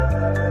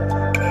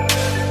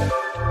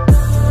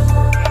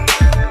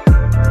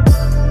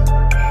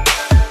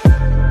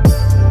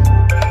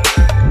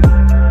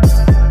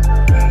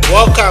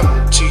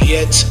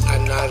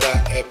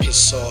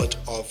episode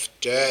of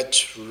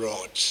Dirt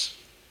Road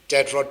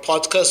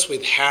Podcast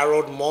with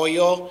Harold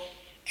Moyo.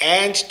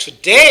 And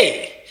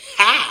today,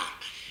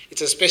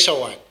 it's a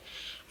special one.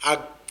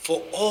 For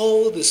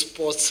all the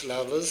sports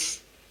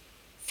lovers,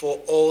 for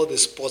all the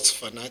sports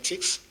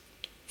fanatics,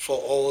 for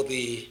all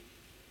the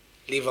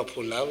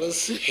Liverpool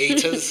lovers,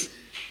 haters,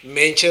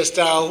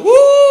 Manchester,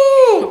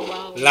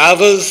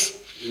 lovers.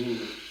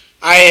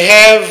 I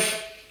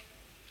have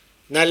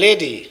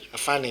Naledi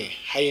Aphane.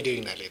 How you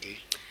doing, Naledi?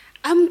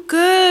 I'm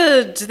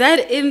good.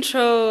 That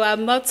intro,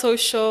 I'm not so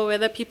sure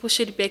whether people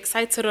should be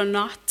excited or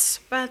not,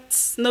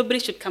 but nobody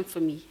should come for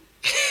me.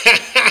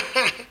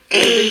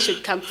 Nobody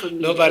should come for me.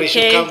 Nobody okay?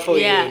 should come for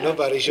Yeah. you.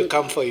 Nobody should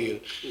come for you.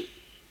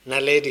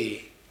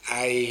 Naledi,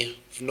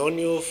 I've known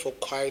you for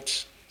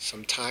quite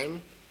some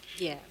time,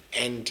 Yeah.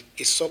 and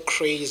it's so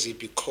crazy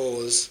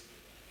because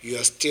you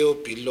are still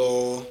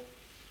below,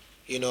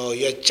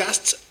 you're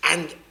just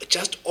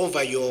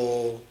over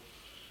your,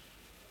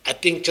 I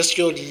think, just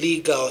your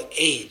legal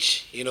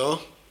age,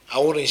 I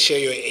wouldn't share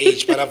your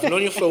age, but I've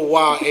known you for a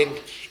while, and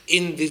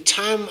in the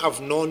time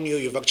I've known you,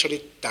 you've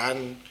actually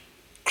done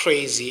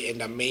crazy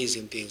and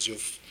amazing things.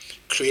 You've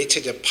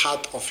created a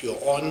path of your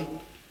own,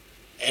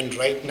 and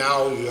right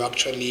now you're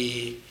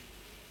actually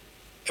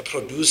a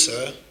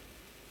producer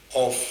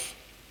of,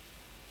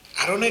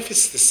 I don't know if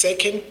it's the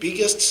second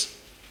biggest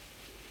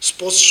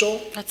sports show.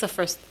 That's the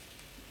first.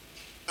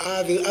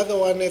 The other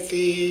one at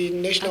the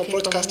National Okay,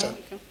 Broadcaster.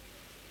 okay.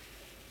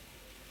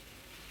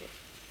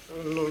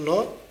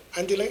 No,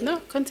 Andy, No,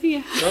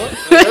 continue. no.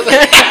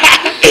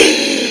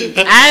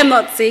 I'm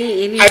not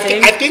saying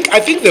anything. I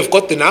think they've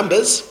got the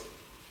numbers.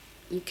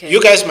 Okay.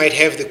 You guys might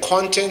have the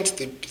content,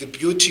 the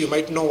beauty. You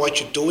might know what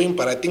you're doing,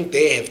 but I think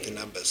they have the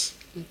numbers.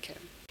 Okay.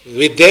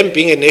 With them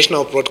being a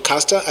national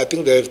broadcaster, I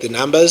think they have the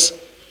numbers.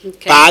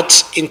 Okay.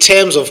 But in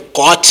terms of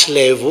GOT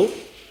level,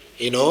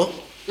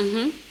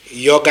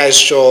 your guys'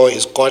 show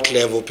is GOT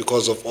level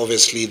because of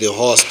obviously the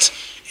host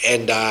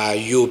and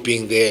you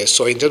being there.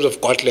 So in terms of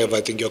GOT level,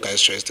 I think your guys'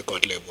 show is the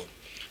GOT level.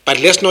 But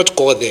let's not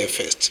go there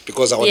first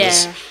because I want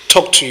to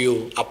talk to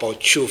you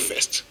about you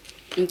first.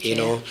 Okay.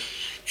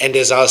 And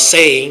as I was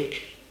saying,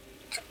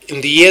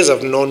 in the years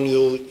I've known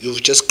you,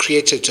 you've just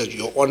created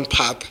your own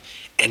path,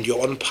 and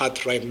your own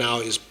path right now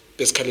is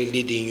basically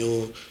leading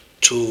you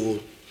to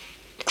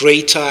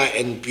greater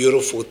and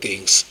beautiful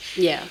things.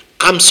 Yeah.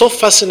 I'm so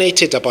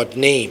fascinated about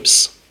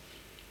names.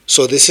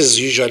 So this is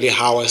usually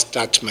how I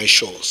start my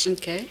shows.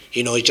 Okay.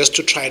 Just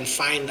to try and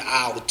find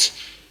out,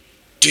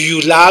 do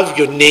you love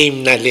your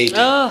name, Naledi?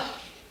 Oh,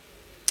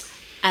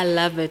 I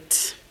love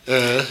it.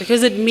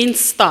 Because it means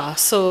star.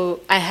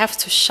 So I have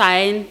to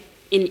shine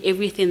in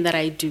everything that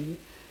I do.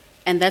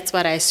 And that's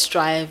what I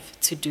strive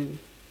to do.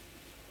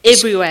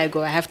 Everywhere I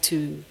go, I have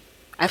to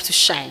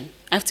shine.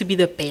 I have to be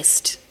the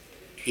best.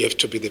 You have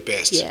to be the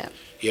best. Yeah.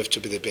 You have to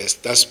be the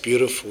best. That's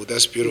beautiful.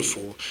 That's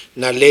beautiful.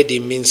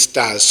 Naledi means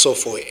stars. So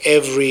for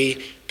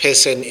every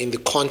person in the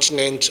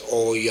continent,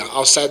 or you're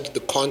outside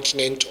the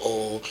continent,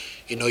 or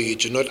you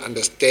do not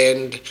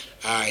understand,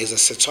 is a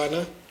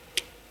Setswana?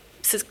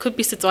 It could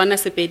be Setswana,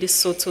 Sepedi,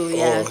 Sotho.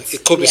 Or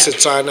it could be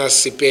Setswana,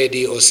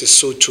 Sepedi, or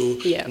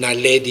Sesotho. Yeah.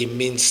 Naledi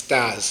means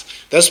stars.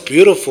 That's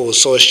beautiful.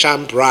 So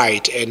shine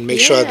bright and make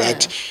sure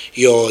that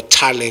your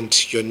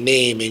talent, your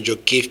name, and your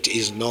gift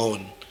is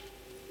known.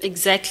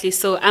 Exactly.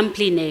 So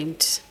amply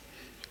named.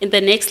 In the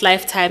next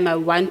lifetime, I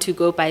want to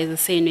go by the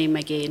same name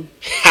again.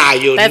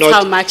 That's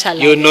how much I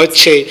love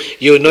it.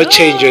 You'll not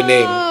change your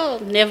name.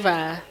 Oh,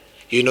 never.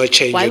 You'll not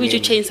change Why your would name. you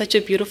change such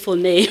a beautiful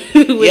name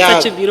with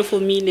such a beautiful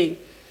meaning?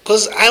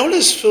 Because I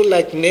always feel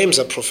like names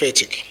are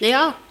prophetic. They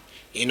are.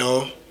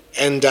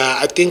 And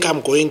I think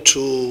I'm going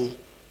to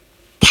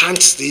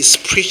pant this,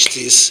 preach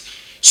this,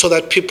 so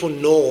that people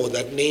know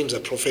that names are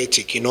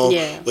prophetic.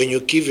 When you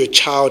give your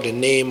child a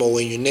name, or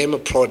when you name a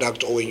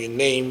product, or when you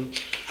name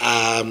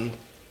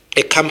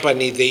a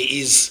company, there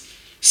is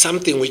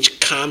something which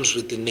comes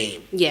with the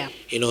name. Yeah.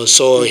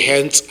 So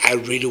hence I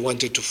really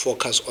wanted to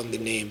focus on the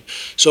name.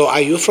 So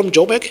are you from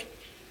Joburg?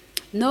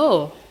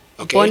 No.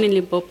 Okay. Born in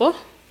Limpopo.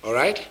 All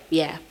right.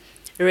 Yeah.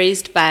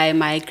 Raised by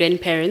my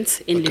grandparents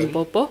in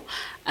Limpopo.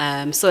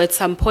 So at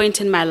some point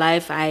in my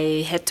life,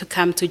 I had to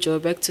come to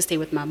Joburg to stay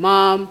with my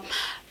mom.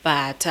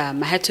 But I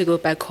had to go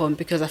back home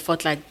because I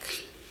felt like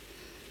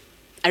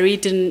I really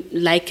didn't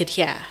like it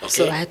here. Okay.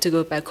 So I had to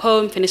go back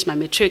home, finish my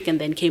matric, and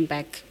then came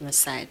back on the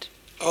side.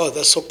 Oh,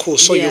 that's so cool.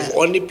 So you've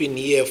only been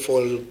here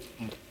for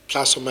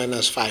plus or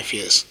minus 5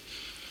 years.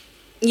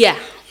 Yeah,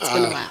 it's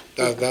been a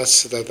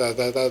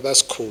while.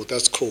 That's cool.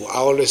 That's cool. I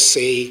always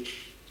say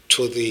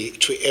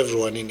to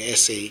everyone in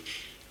SA,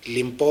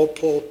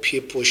 Limpopo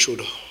people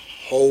should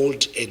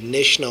hold a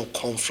national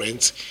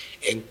conference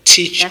and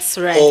teach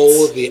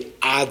all the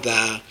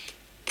other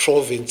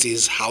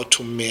provinces how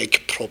to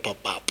make proper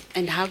pap.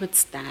 And how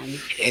it's done.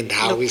 And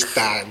how it's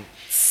done.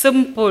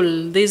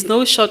 Simple. There's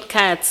no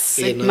shortcuts.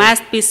 It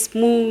must be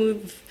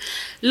smooth.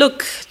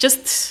 Look,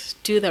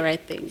 just do the right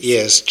thing.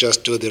 Yes,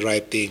 just do the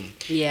right thing.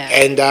 Yeah.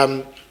 And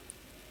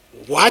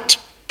what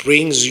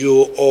brings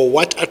you, or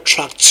what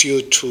attracts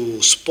you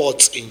to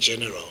sports in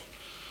general?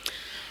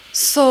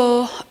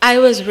 So I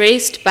was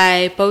raised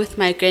by both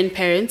my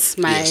grandparents.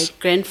 My Yes.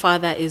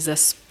 grandfather is a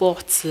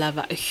sports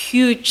lover, a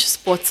huge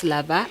sports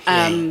lover.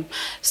 Yeah.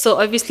 So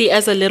obviously,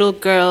 as a little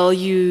girl,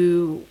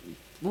 you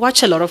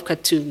watch a lot of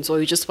cartoons, or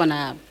you just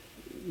wanna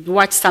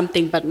watch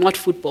something, but not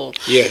football.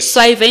 Yes.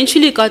 So I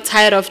eventually got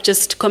tired of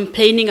just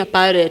complaining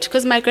about it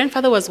because my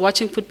grandfather was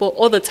watching football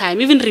all the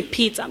time, even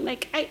repeats. I'm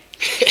like,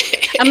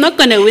 I'm not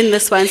going to win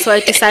this one. So I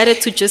decided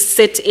to just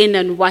sit in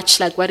and watch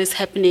like what is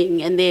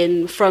happening. And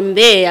then from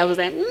there, I was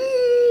like,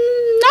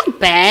 not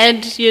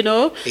bad, you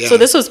know. Yeah. So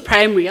this was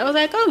primary. I was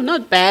like, oh,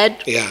 not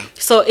bad. Yeah.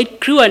 So it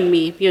grew on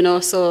me, you know.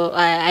 So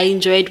I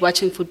enjoyed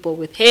watching football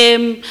with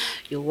him,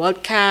 your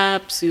World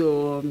Cups,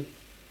 your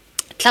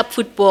club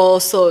football.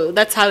 So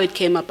that's how it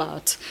came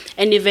about.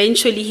 And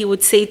eventually he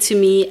would say to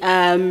me,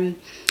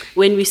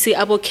 when we see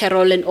Abo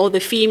Carol and all the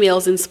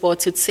females in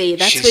sports, would say,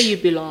 that's where you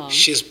belong.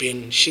 She's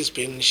been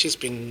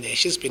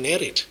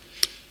at it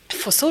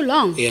For so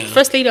long. Yeah.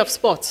 First lady of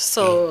sports.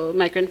 So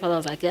my grandfather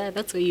was like, yeah,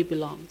 that's where you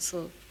belong.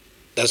 So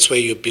that's where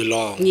you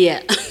belong.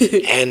 yeah.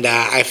 And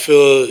I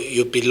feel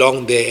you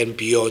belong there and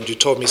beyond. You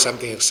told me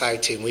something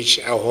exciting, which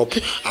I hope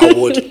I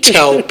would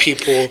tell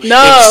people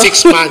No. in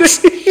 6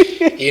 months.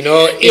 You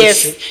know,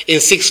 Yes.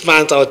 in 6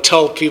 months, I'll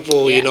tell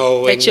people, Yeah. you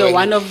know, That you're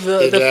one of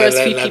the first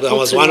few people I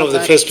was to one know of the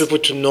about first it. people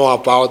to know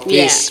about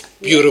this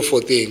Yeah. beautiful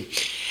thing.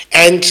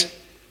 And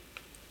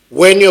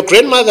when your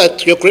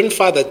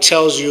grandfather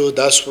tells you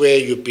that's where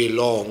you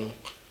belong,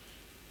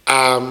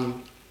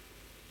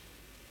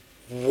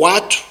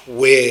 what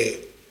were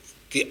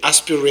the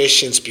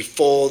aspirations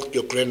before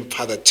your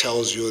grandfather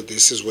tells you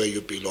this is where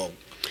you belong?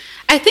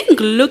 I think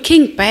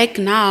looking back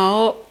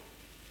now,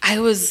 I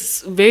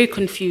was very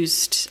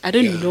confused. I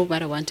didn't Yeah. know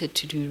what I wanted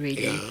to do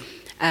really.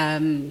 Yeah.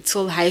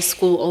 Till high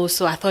school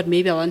also, I thought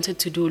maybe I wanted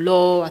to do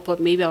law. I thought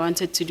maybe I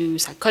wanted to do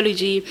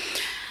psychology.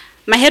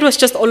 My head was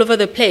just all over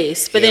the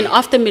place. But then Yeah.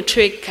 after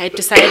matric, I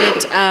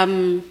decided,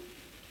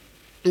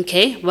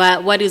 okay,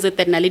 what is it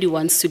that Naledi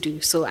wants to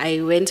do? So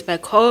I went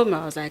back home.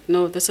 I was like,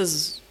 no, this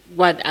is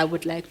what I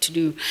would like to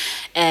do.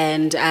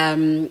 And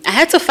I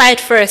had to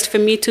fight first for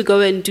me to go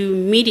and do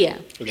media.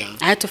 Yeah.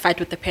 I had to fight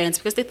with the parents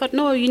because they thought,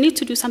 no, you need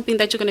to do something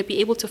that you're going to be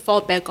able to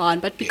fall back on.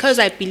 But because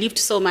I believed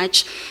so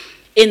much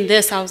in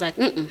this, I was like,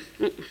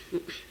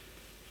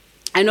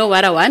 I know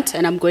what I want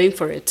and I'm going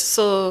for it.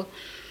 So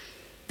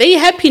they're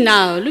happy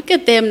now. Look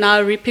at them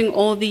now reaping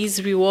all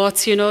these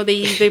rewards, you know.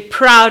 They're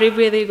proud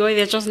everywhere they go.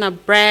 They're just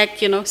not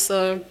brag, you know.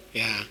 So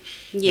Yeah.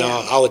 Yeah. No,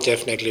 I would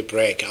definitely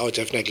brag. I would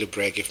definitely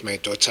brag if my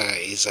daughter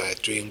is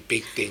doing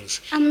big things.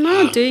 I'm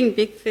not doing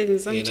big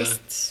things. I'm you know.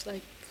 just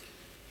like,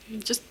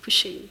 I'm just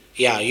pushing.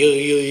 Yeah,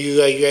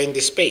 you're in the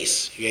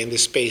space. You're in the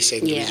space,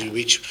 and Yeah.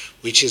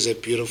 which is a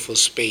beautiful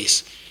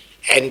space.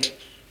 And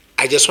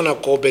I just want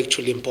to go back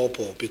to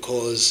Limpopo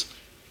because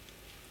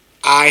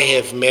I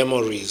have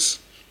memories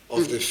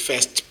of the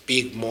first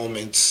big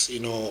moments,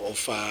 you know,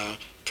 of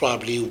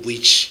probably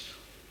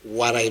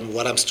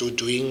what I'm still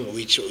doing,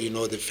 which, you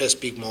know, the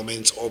first big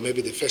moments, or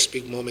maybe the first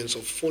big moments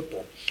of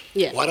football.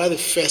 Yeah. What are the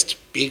first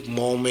big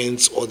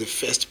moments or the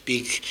first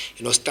big,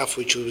 you know, stuff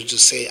which you would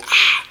just say,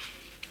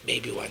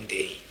 maybe one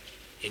day,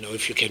 you know,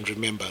 if you can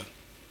remember.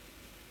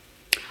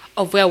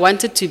 Of where I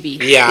wanted to be.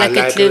 Yeah, Like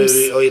a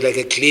glimpse. or like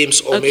a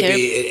glimpse, or Okay.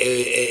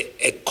 maybe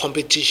a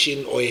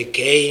competition or a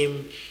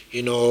game,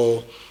 you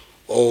know,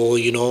 or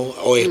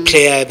a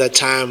player at that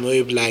time where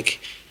you'd be like,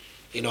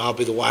 you know, I'll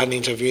be the one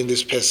interviewing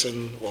this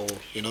person, or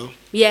you know.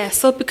 Yeah,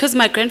 so because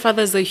my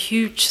grandfather is a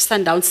huge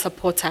Sundown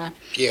supporter,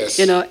 Yes.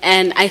 you know,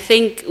 and I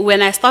think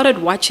when I started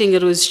watching,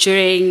 it was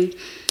during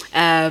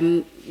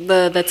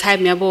the time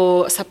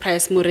Yabo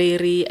Surprise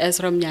Mureri,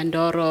 Ezra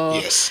Mnyandoro,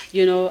 Yes.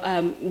 you know,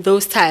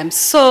 those times.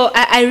 So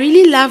I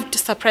really loved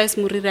Surprise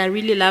Mureri, I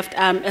really loved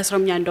Ezra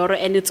Mnyandoro,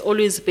 and it's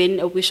always been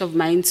a wish of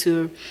mine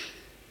to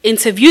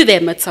interview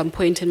them at some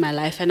point in my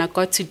life, and I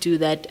got to do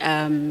that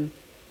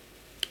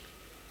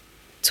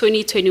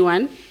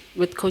 2021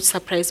 with Coach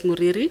Surprise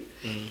Muriri,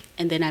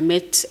 and then I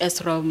met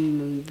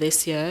Esrom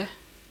this year,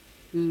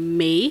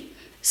 May.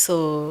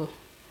 So,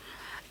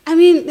 I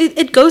mean,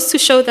 it goes to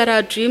show that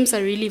our dreams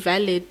are really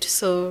valid.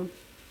 So,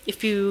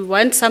 if you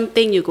want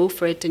something, you go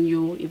for it, and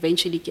you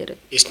eventually get it.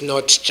 It's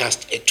not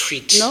just a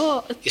tweet.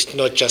 No. It's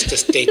not just a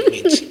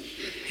statement.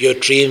 Your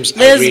dreams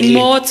There's are really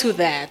more to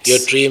that.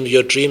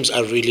 Your dreams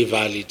are really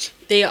valid.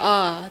 They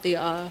are. They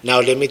are. Now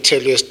let me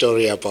tell you a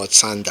story about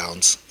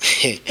Sundowns.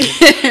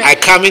 I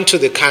come into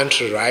the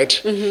country,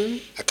 right? Mm-hmm.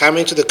 I come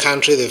into the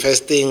country. The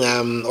first thing,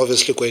 I'm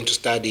obviously going to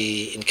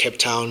study in Cape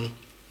Town.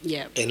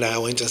 Yeah. And I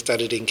went and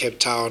studied in Cape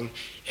Town,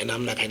 and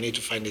I'm like, I need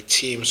to find a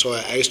team. So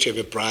I used to have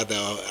a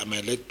brother, my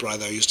late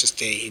brother, used to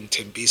stay in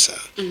Tembisa,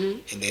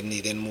 and then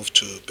he moved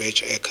to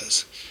Birch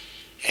Acres.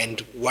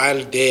 And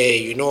while there,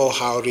 you know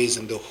how it is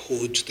in the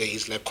hood, there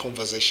is like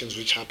conversations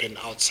which happen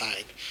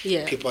outside.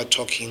 Yeah. People are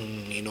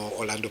talking, you know,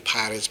 Orlando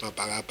Pirates,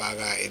 Mabaga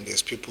Baga, and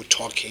there's people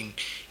talking,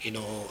 you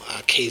know,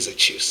 Kaizer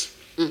Chiefs.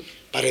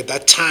 But at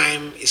that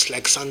time, it's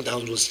like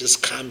Sundowns was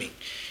just coming.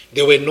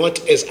 They were not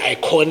as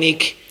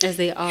iconic As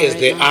they are. as right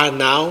they now. are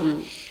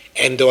now.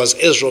 and there was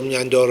Ezra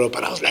Mnyandoro,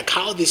 but I was like,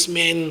 how this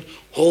man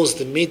holds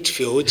the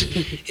midfield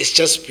is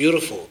just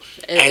beautiful.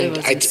 It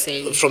was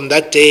insane. From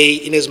that day,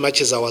 in as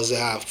much as I was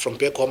from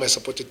back home, I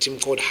supported a team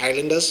called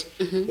Highlanders,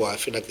 who I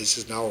feel like this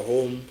is now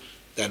home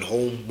than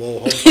home,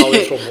 more home far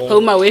away from home.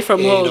 Home away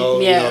from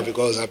home, yeah. You know,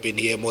 because I've been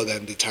here more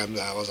than the time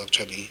that I was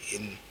actually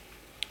in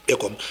back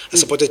home. I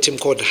supported a team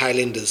called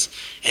Highlanders,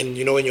 and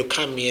you know, when you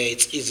come here,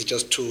 it's easy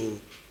just to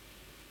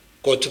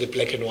go to the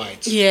black and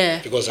white.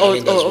 Yeah. Because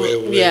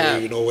Highlanders, yeah.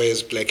 you know, where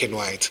is black and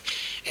white.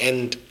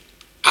 And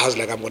I was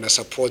like, I'm going to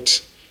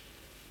support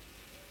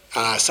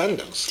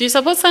Sundowns. Do you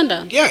support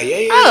Sundowns? Yeah.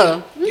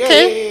 Oh,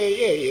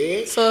 okay.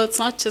 Yeah. So it's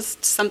not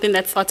just something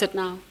that started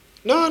now.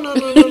 No.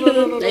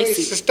 It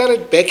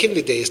started back in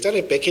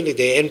the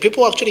day. And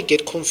people actually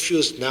get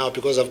confused now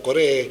because I've got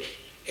a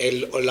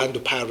Orlando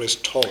Pirates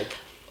top.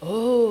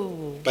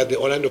 Oh. But the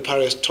Orlando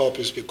Pirates top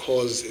is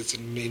because it's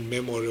in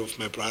memory of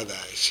my brother.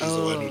 She's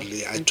the one who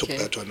I took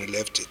that one and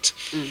left it.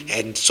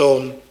 And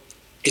so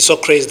it's so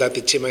crazy that the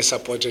team I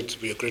supported,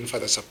 your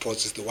grandfather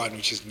supports, is the one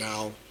which is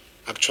now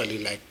actually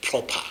like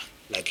proper,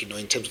 like, you know,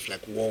 in terms of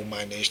like well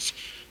managed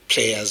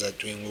players are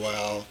doing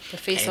well. The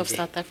face of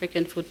South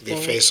African football.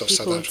 The face of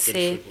People South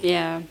African football.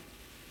 Yeah.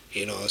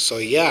 You know, so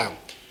yeah.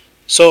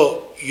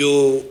 So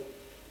you're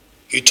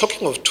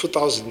talking of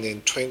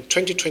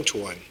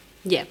 2021.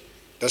 Yeah.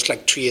 That's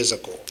like 2 years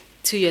ago.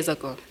 2 years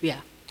ago,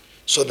 yeah.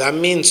 So that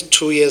means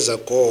 2 years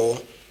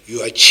ago,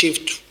 you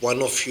achieved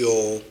one of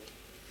your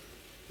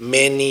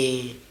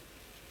many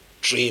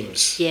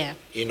dreams. Yeah.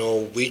 You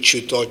know, which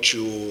you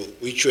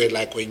were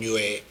like when you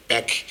were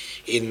back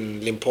in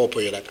Limpopo,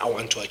 you're like, I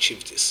want to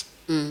achieve this.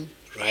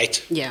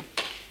 Right? Yeah.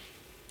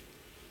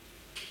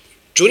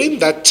 During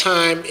that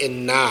time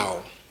and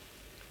now,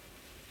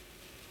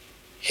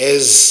 do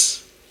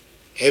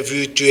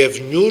you have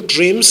new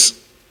dreams?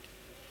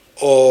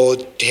 Or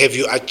have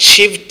you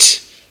achieved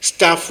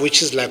stuff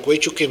which is like, where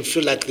you can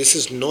feel like this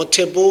is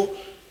notable?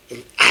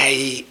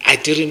 I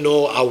didn't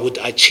know I would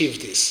achieve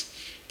this.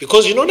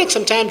 Because you know, like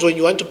sometimes when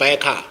you want to buy a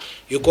car,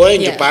 you go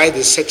and you buy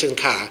this certain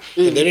car,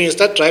 and then when you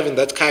start driving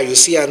that car, you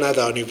see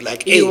another one, you're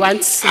like, hey, I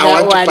want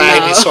to buy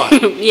this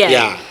one.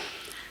 Yeah.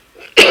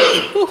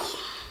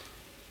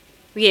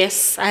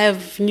 Yes, I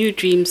have new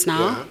dreams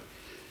now. Yeah.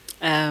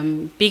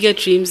 Bigger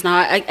dreams now.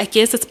 I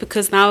guess it's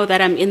because now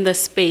that I'm in the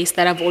space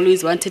that I've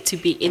always wanted to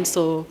be in,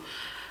 so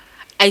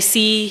I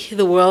see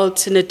the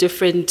world in a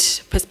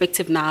different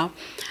perspective now.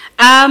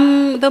 I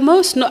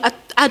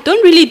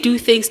don't really do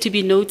things to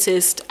be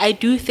noticed. I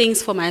do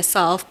things for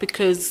myself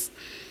because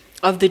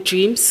of the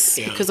dreams,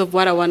 because of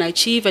what I want to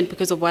achieve and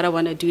because of what I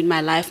want to do in my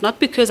life. Not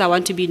because I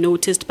want to be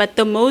noticed, but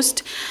the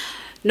most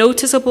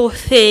noticeable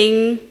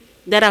thing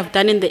that I've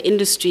done in the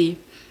industry,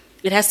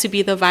 it has to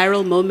be the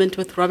viral moment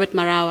with Robert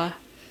Marawa.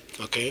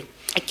 Okay.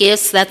 I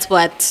guess that's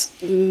what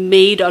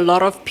made a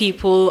lot of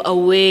people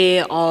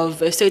aware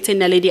of a certain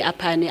Naledi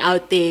Aphane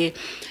out there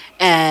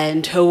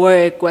and her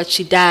work, what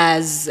she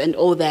does, and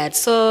all that.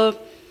 So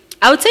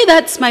I would say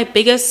that's my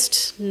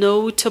biggest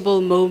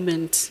notable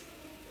moment.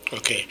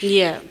 Okay.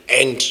 Yeah.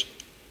 And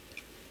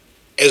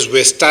as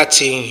we're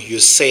starting, you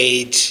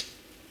said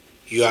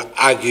you are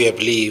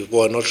arguably,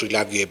 well, not really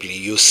arguably,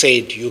 you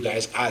said you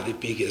guys are the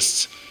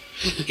biggest,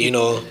 you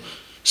know,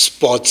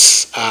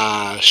 sports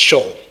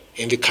show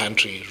in the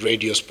country,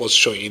 radio sports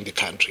show in the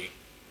country.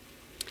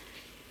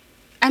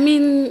 I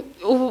mean,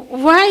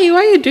 why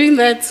are you doing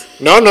that?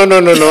 No.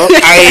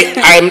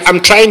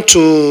 I'm trying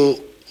to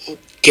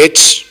get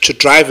to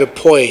drive a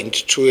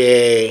point to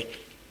a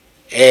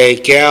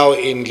girl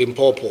in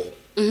Limpopo,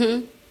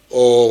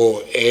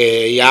 or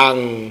a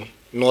young,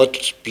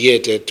 not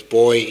bearded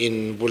boy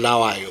in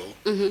Bulawayo,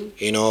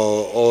 you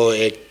know, or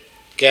a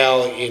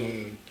girl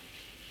in.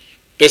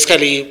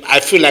 Basically, I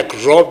feel like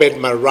Robert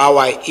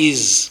Marawa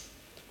is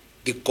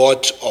the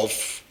god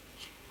of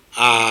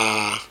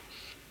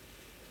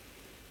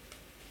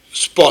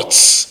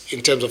sports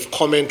in terms of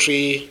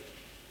commentary,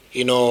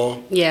 you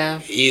know. Yeah.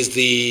 He's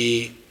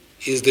the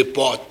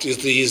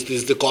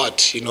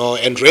god, you know,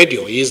 and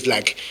radio. He's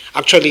like,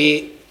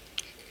 actually,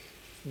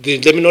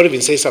 let me not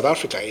even say South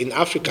Africa. In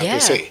Africa, they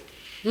say.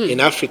 In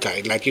Africa,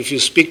 like if you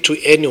speak to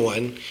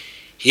anyone,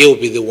 he'll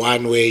be the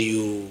one where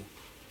you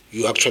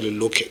actually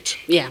look at.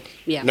 Yeah.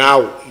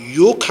 Now,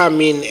 you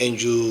come in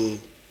and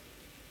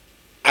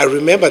I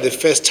remember the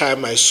first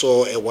time I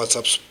saw a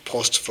WhatsApp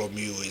post from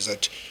you is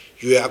that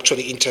you were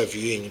actually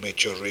interviewing him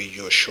at your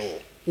radio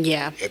show.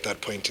 Yeah. At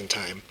that point in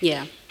time.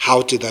 Yeah.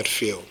 How did that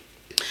feel?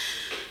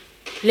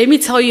 Let me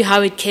tell you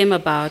how it came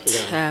about,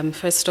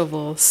 first of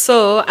all.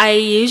 So I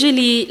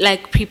usually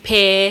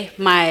prepare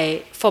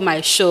for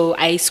my show.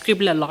 I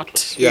scribble a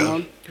lot, you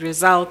know,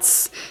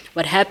 results,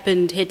 what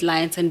happened,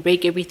 headlines, and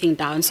break everything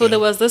down. So there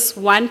was this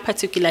one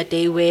particular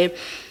day where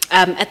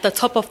at the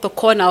top of the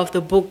corner of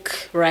the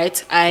book,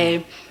 right,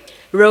 I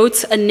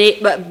wrote a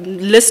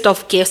list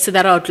of guests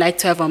that I would like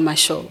to have on my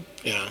show.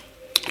 Yeah.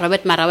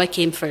 Robert Marawa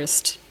came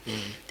first.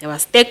 There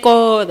was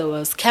Teko, there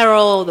was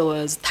Carol, there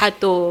was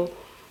Tato,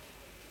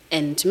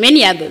 and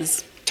many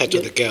others. Tato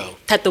the girl.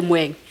 Tato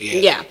Mweng.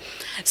 Yeah.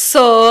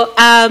 So,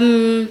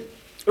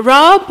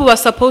 Rob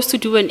was supposed to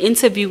do an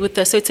interview with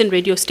a certain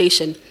radio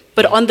station,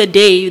 but on the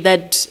day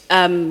that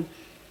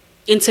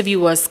interview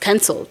was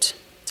cancelled.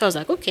 So I was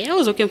like, okay, I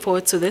was looking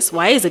forward to this.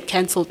 Why is it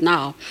cancelled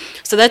now?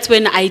 So that's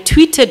when I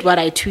tweeted what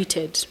I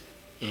tweeted.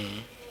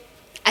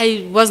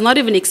 I was not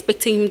even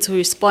expecting him to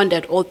respond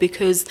at all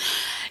because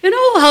you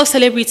know how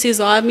celebrities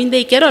are. I mean,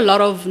 they get a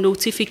lot of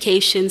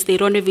notifications. They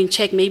don't even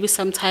check maybe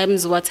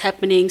sometimes what's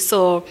happening.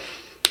 So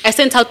I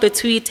sent out the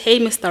tweet, hey,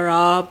 Mr.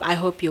 Rob, I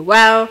hope you're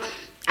well.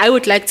 I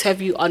would like to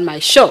have you on my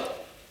show.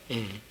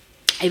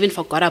 I even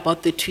forgot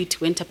about the tweet,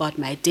 went about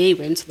my day,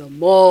 went to the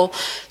mall.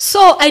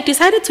 So I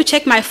decided to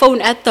check my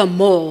phone at the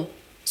mall,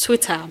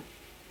 Twitter. I'm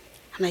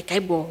like,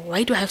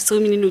 why do I have so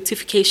many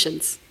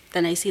notifications?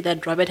 Then I see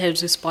that Robert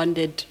has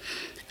responded.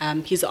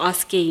 He's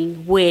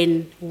asking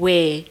when,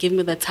 where, give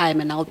me the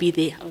time and I'll be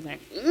there. I was like,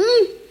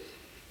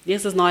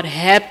 this is not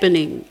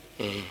happening.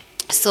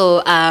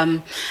 So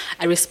I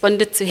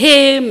responded to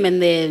him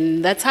and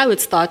then that's how it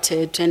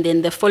started. And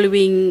then the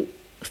following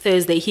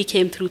Thursday, he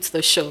came through to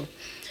the show.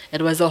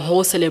 It was a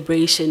whole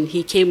celebration.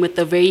 He came with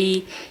a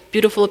very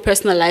beautiful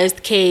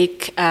personalized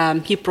cake.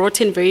 He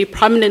brought in very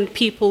prominent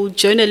people,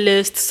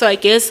 journalists. So I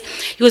guess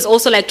he was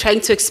also like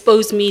trying to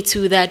expose me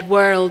to that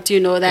world, you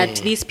know, that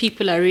these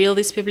people are real,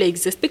 these people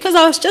exist. Because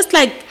I was just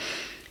like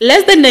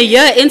less than a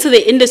year into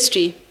the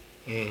industry.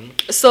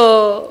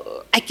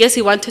 So I guess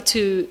he wanted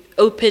to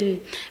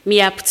open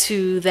me up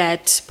to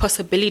that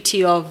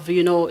possibility of,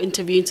 you know,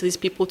 interviewing to these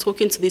people,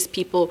 talking to these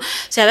people.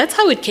 So yeah, that's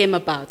how it came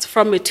about,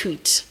 from a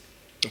tweet.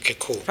 Okay,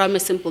 cool. From a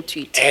simple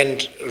tweet.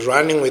 And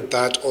running with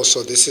that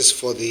also, this is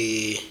for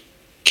the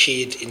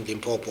kid in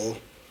Limpopo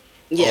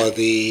or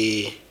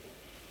the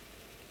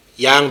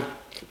young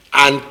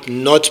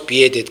and not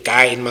bearded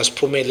guy in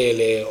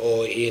Maspumelele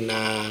or in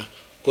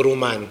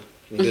Kuruman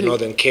in the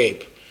Northern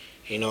Cape,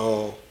 you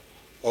know,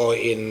 or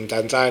in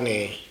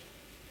Tanzania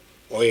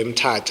or in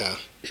Mthatha.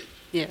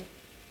 Yeah.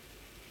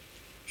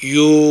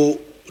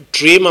 You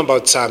dream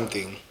about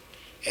something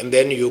and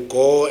then you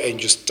go and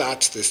you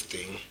start this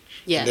thing.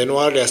 Yeah. And then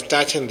while you're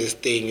starting this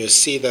thing, you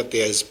see that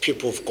there's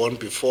people who've gone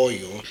before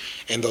you,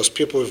 and those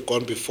people who've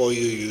gone before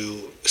you,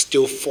 you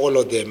still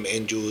follow them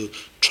and you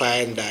try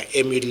and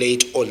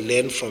emulate or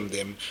learn from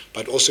them,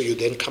 but also you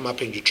then come up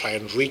and you try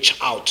and reach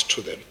out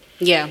to them.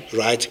 Yeah.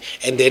 Right?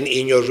 And then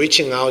in your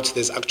reaching out,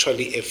 there's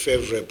actually a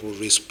favorable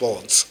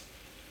response.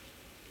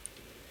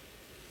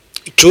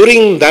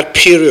 During that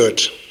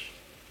period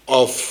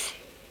of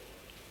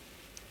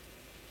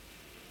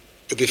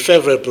the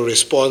favorable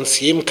response,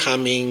 him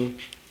coming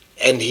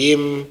and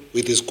him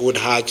with his good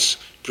heart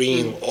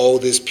bringing all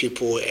these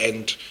people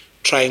and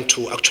trying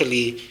to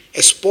actually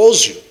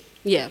expose you,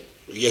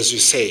 as you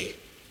say,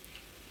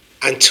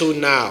 until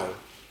now,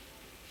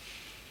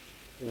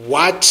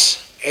 what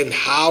and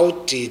how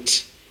did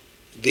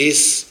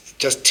this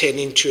just turn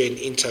into an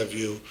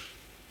interview,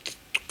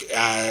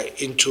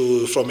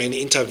 from an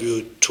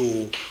interview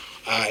to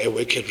a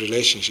working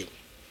relationship?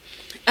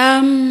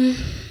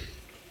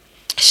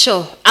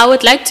 Sure. I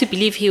would like to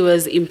believe he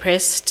was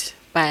impressed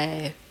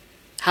by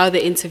how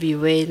the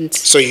interview went.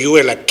 So you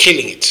were like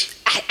killing it.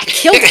 I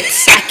killed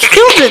it. I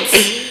killed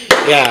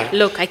it. Yeah.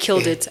 Look, I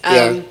killed it.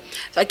 So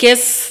I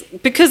guess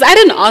because I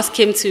didn't ask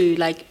him to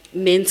like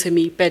mentor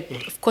me, but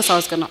of course I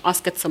was gonna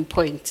ask at some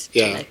point.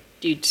 Yeah. Like,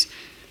 dude,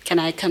 can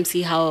I come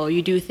see how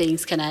you do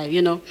things? Can I,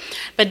 you know?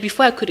 But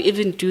before I could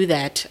even do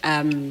that,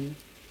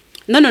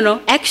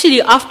 no.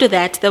 Actually, after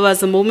that, there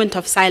was a moment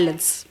of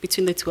silence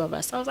between the two of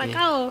us. I was like,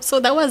 oh, so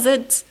that was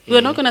it.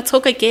 We're not gonna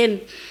talk again.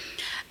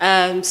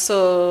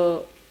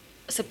 So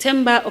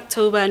September,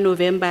 October,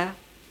 November,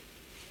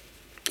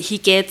 he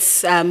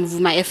gets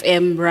my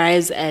FM,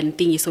 Rise, and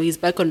thingy. So he's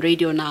back on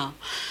radio now.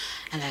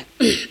 And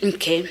like,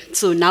 okay,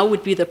 so now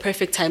would be the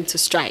perfect time to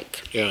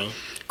strike. Yeah.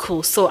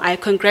 Cool. So I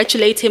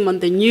congratulate him on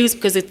the news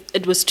because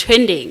it was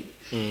trending.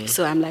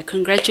 So I'm like,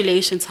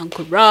 congratulations,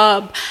 Uncle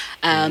Rob.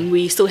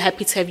 We're so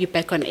happy to have you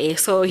back on air.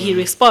 So he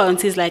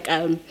responds, he's like,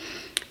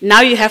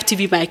 now you have to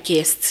be my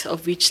guest,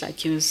 of which like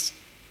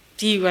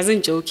he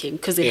wasn't joking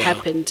because it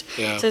happened.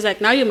 Yeah. So he's like,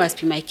 now you must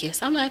be my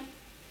guest. I'm like,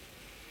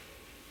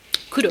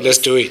 kudos. Let's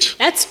do it.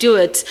 Let's do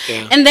it.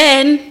 Yeah. And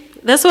then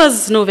this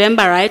was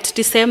November, right?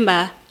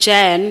 December,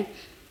 Jan,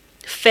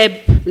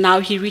 Feb. Now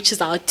he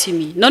reaches out to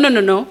me.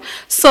 No.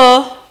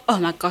 So, oh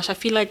my gosh, I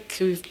feel like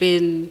we've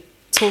been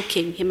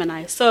talking, him and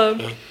I. So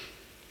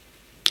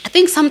I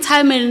think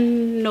sometime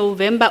in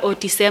November or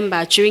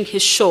December during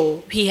his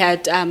show, he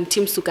had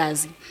Tim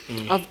Sukazi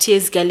of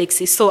Tears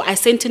Galaxy. So I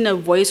sent in a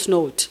voice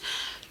note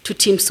to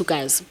Tim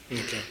Sukazi.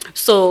 Okay.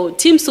 So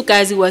Tim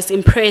Sukazi was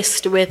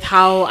impressed with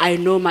how I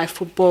know my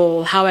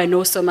football, how I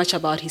know so much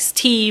about his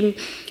team,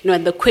 you know,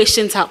 and the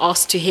questions I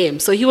asked to him.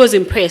 So he was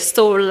impressed.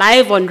 So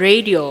live on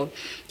radio,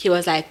 he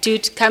was like,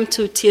 dude, come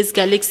to Tears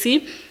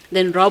Galaxy.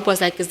 Then Rob was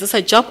like, is this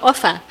a job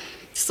offer?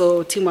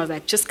 So Tim was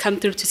like, just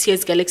come through to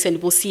Tears Galaxy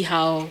and we'll see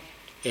how.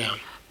 Yeah.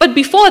 But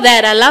before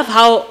that, I love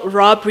how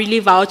Rob really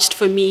vouched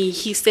for me.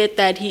 He said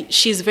that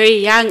she's very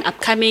young,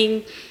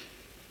 upcoming.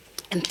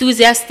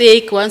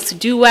 enthusiastic, wants to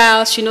do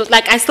well. She knows,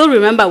 like, I still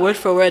remember word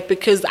for word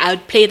because I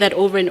would play that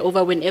over and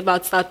over whenever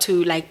I'd start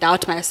to like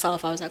doubt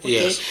myself. I was like, okay,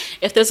 Yes.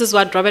 if this is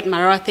what Robert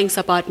Marawa thinks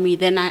about me,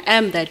 then I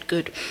am that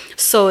good.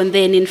 So, and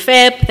then in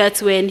Feb,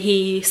 that's when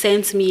he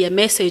sends me a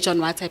message on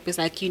WhatsApp. He's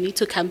like, you need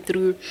to come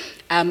through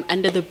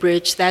under the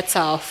bridge. That's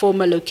our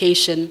former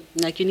location.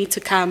 Like, you need to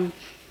come.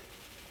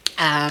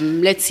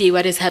 Let's see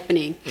what is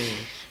happening.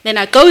 Then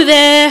I go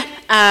there.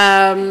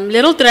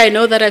 Little did I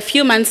know that a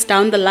few months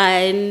down the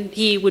line,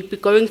 he would be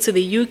going to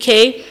the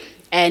UK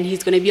and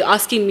he's going to be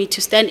asking me to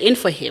stand in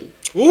for him.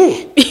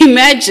 Ooh.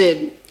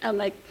 Imagine. I'm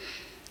like,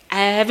 I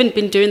haven't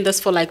been doing this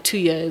for like 2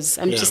 years.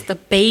 I'm Yeah. just a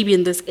baby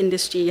in this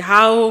industry.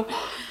 How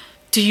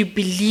do you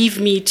believe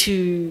in me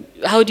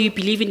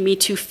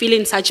to fill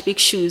in such big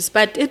shoes?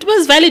 But it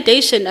was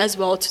validation as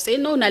well to say,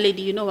 no,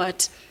 Naledi, you know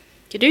what?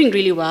 You're doing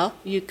really well.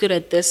 You're good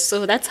at this.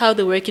 So that's how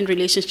the working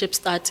relationship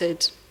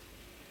started.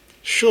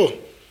 Sure.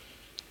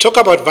 Talk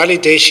about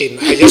validation.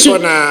 I just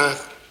want to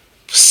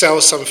sell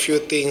some few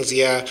things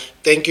here.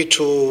 Thank you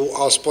to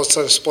our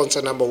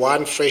sponsor number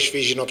one, Fresh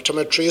Vision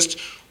Optometrist,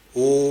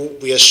 who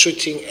we are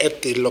shooting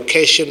at the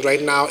location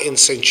right now in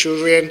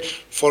Centurion,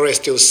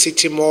 Forest Hill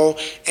City Mall.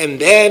 And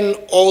then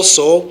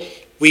also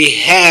we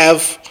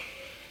have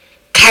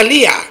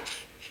Kalia.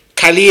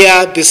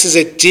 Kalia, this is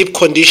a deep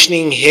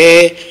conditioning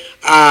hair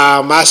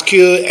mask,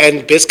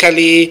 and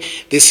basically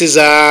this is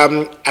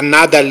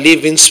another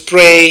leave-in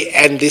spray,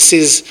 and this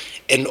is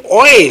an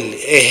oil,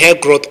 a hair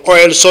growth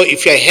oil. So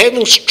if you're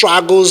having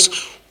struggles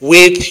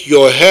with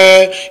your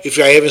hair, if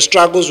you're having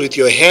struggles with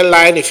your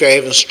hairline, if you're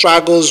having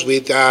struggles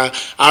with I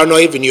don't know,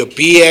 even your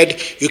beard,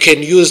 you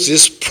can use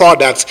these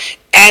products.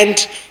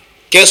 And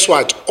guess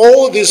what?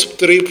 All these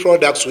three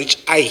products which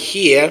I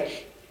hear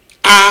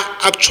are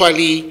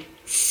actually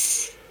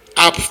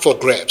up for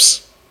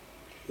grabs.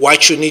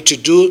 What you need to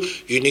do,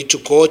 you need to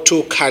go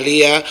to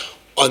Kalia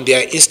on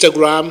their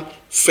Instagram,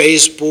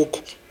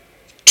 Facebook,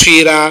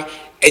 Twitter,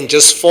 and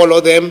just follow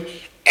them,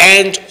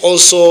 and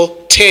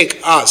also tag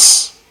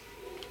us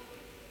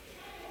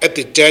at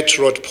the Dirt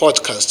Road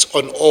Podcast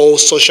on all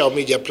social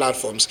media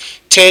platforms.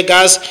 Tag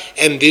us,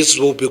 and this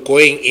will be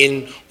going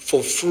in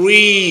for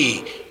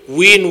free.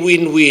 Win,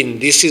 win, win.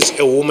 This is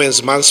a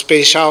Women's Month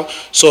special,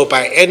 so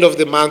by end of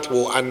the month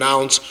we'll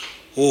announce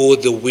who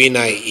the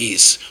winner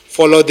is.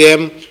 Follow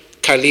them,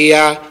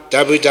 Kalia,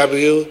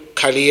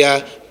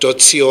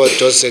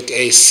 www.kalia.co.za,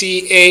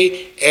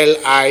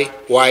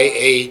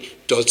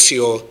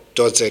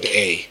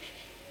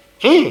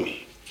 CALIYA.co.za.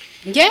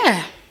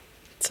 Yeah.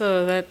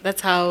 So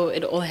that's how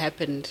it all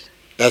happened.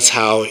 That's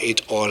how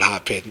it all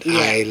happened. Yeah.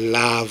 I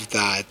love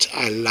that.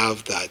 I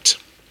love that.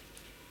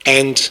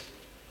 And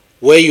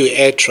where you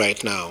at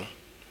right now?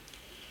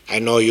 I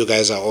know you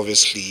guys are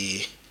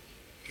obviously,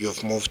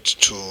 you've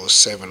moved to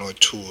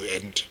 702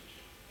 and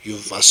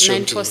you've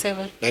assumed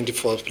 947.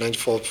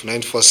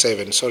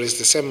 947. Sorry, it's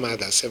the same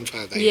mother, same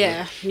father.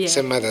 Yeah, yeah.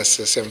 Same mother,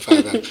 same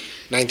father.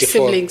 94.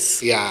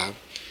 Siblings. Yeah,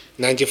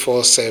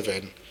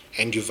 94/7.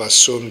 And you've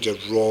assumed the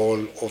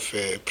role of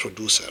a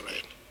producer,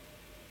 right?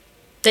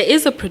 There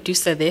is a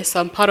producer there, so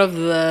I'm part of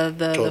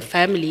the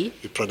family.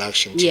 The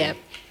production team. Yeah.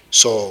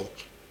 So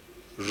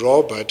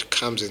Robert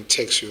comes and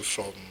takes you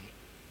from,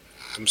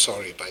 I'm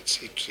sorry, but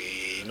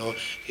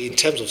in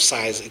terms of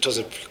size, it was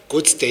a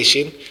good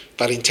station.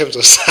 But in terms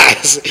of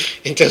size,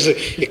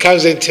 it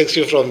comes and takes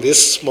you from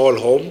this small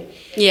home,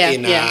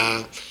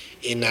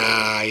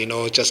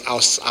 just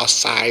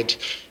outside,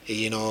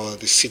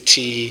 the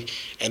city,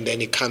 and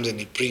then it comes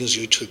and it brings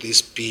you to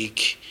this big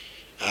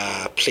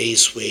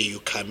place where you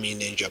come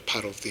in and you're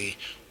part of the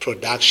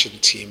production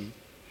team.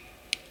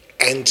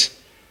 And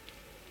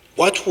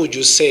what would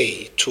you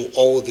say to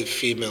all the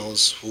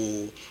females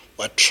who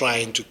were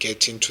trying to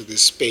get into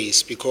this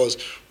space? Because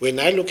when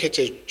I look at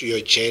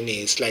your journey,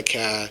 it's like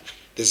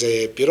there's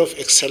a bit of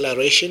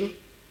acceleration.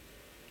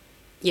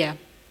 Yeah.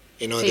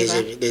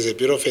 There's a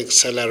bit of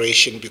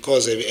acceleration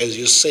because, as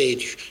you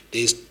said,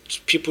 there's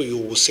people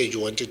you said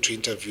you wanted to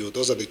interview.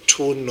 Those are the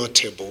two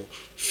notable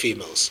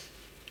females.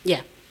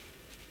 Yeah.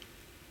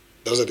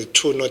 Those are the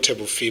two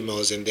notable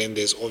females, and then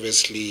there's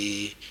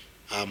obviously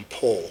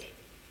Paul,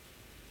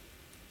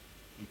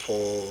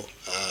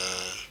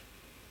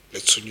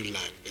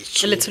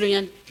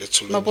 Letsunyulan.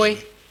 My boy.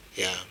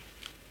 Yeah,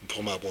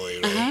 Paul, my boy,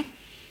 right? Uh-huh.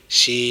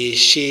 She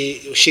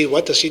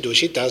what does she do?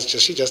 She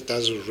just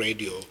does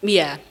radio.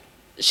 Yeah,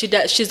 she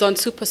does. She's on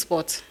Super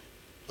Sport.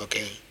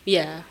 Okay.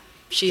 Yeah,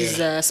 she's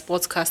a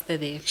sportscaster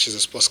there. She's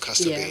a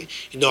sportscaster there.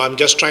 I'm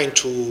just trying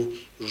to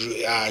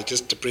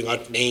just to bring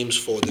out names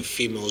for the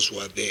females who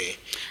are there.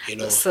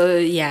 So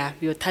yeah,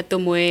 your Tato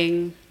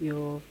Moeng,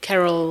 your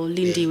Carol,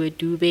 Lindy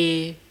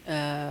Wedube,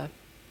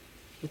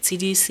 with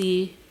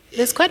CDC.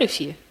 There's quite a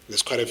few.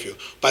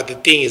 But the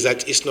thing is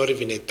that it's not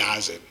even a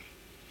dozen.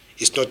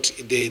 It's not.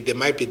 They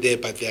might be there,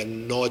 but they are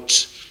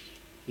not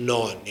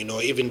known.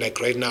 Even like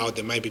right now,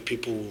 there might be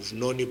people who've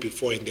known you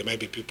before, and there might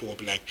be people who'll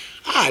be like,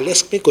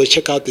 let's go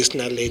check out this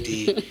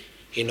Naledi.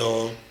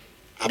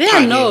 They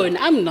are Aphane, known.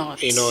 I'm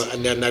not. you know,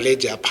 and then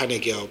Naledi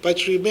Aphane girl.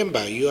 But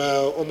remember, you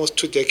are almost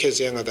 2 decades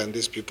younger than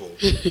these people.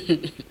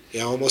 You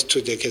are almost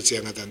 2 decades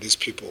younger than these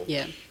people.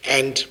 Yeah.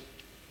 And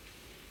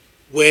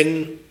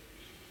when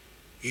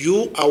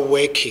you are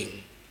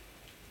working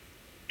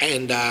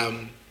and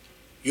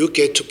you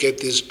get to get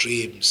these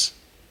dreams,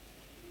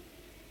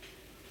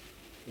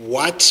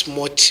 what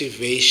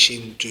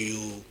motivation do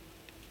you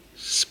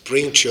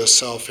bring to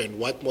yourself, and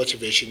what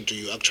motivation do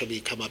you actually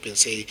come up and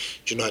say,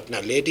 do you know what,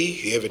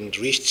 Naledi, you haven't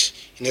reached,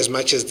 in as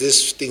much as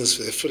these things,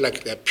 they feel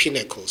like they're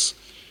pinnacles,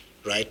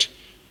 right?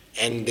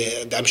 And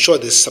I'm sure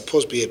there's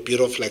supposed to be a bit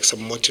of like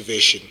some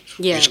motivation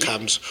Yeah. which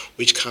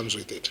comes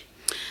with it.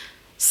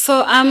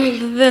 So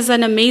there's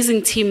an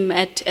amazing team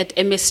at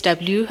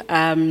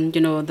MSW.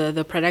 You know,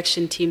 the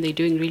production team, they're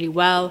doing really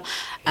well.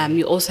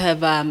 You also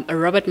have a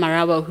Robert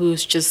Marawa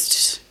who's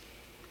just,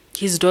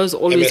 his door's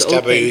always MSW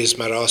open. is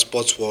Marawa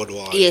Sports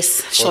Worldwide.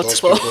 Yes, For short those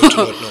for people who do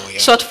not know, yeah.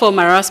 short for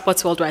Marawa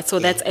Sports Worldwide. So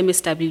that's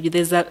MSW.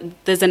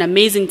 There's an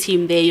amazing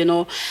team there. You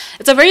know,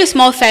 it's a very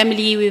small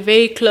family. We're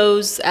very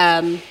close.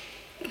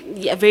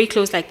 Yeah, very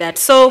close like that.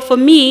 So for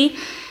me,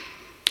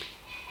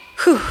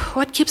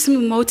 what keeps me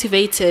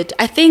motivated?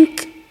 I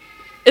think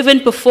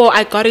even before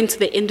I got into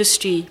the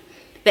industry,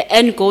 the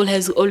end goal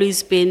has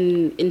always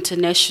been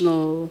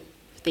international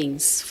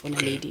things for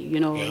Naledi. You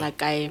know, Yeah.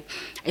 like I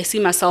see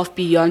myself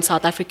beyond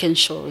South African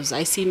shows.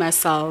 I see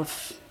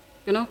myself,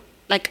 you know,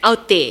 like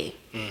out there.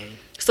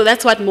 So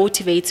that's what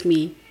motivates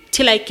me.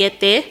 Till I get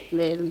there,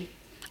 then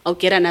I'll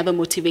get another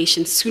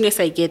motivation soon as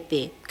I get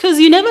there. Because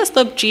you never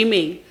stop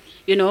dreaming,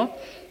 you know.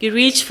 You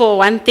reach for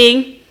one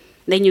thing,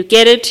 then you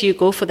get it, you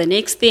go for the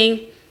next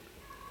thing.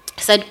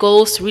 Set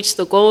goals, reach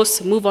the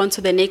goals, move on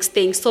to the next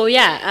thing. So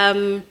yeah,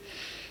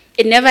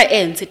 it never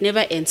ends. It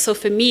never ends. So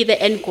for me,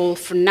 the end goal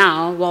for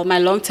now, well, my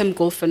long-term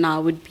goal for now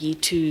would be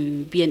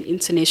to be an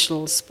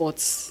international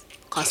sports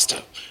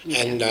caster.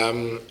 And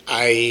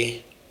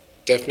I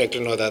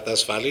definitely know that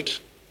that's valid.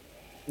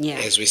 Yeah.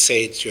 As we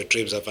said, your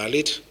dreams are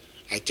valid.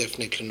 I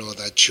definitely know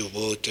that you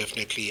will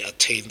definitely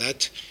attain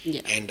that.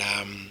 Yeah. And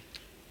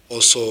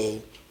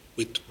also,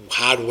 with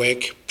hard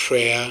work,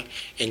 prayer,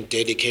 and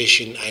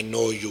dedication, I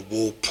know you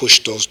will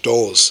push those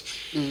doors.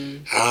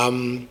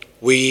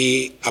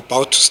 We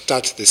about to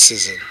start the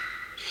season.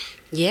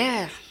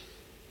 Yeah.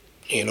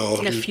 You know,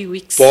 In a few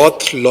weeks.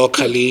 both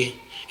locally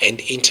and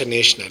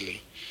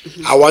internationally.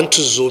 I want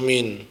to zoom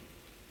in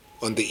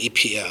on the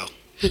EPL.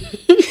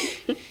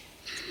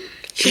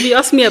 Should you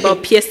ask me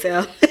about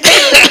PSL?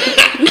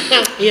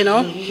 You know?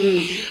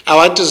 I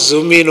want to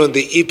zoom in on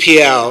the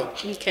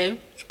EPL Okay.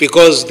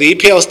 because the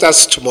EPL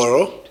starts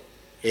tomorrow,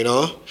 you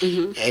know,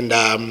 and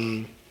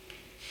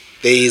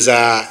there is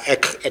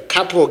a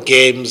couple of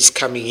games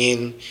coming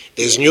in.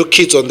 There's new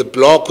kids on the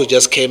block who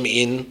just came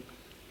in,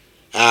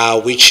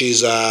 which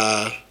is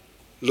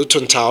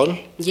Luton Town.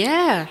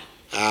 Yeah.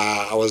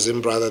 Our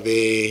Zim brother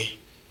there,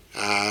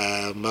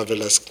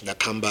 Marvelous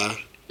Nakamba.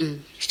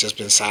 He's just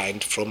been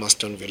signed from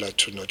Aston Villa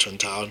to Luton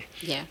Town.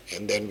 Yeah.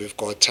 And then we've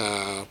got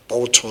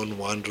Bolton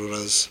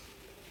Wanderers.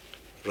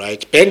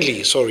 Right,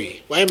 Bentley.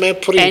 Sorry, why am I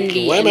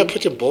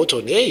putting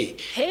Bolton?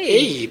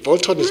 Hey,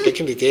 Bolton is back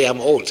in the day.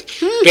 I'm old.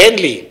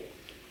 Bentley,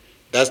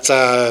 that's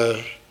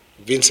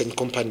Vincent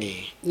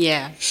Company.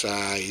 Yeah.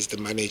 He's the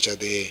manager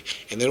there.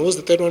 And then what was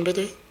the third one, by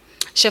the way?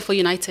 Sheffield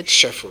United.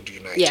 Sheffield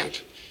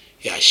United.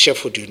 Yeah.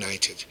 Sheffield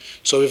United.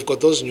 So we've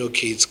got those new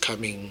kids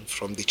coming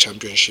from the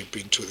Championship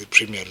into the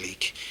Premier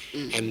League,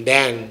 and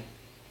then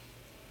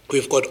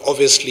we've got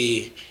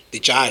obviously the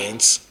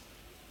Giants,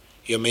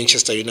 your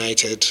Manchester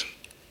United.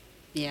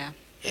 Yeah.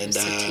 And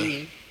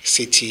City.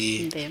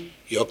 City,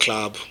 your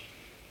club.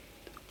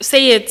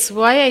 Say it.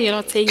 Why are you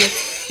not saying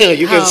it?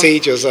 You can say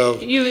it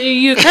yourself.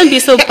 You can't be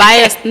so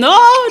biased. No.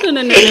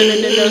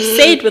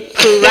 Say it with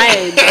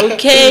pride,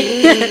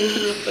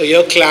 okay?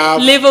 Your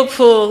club.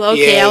 Liverpool.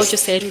 Okay, yes, I'll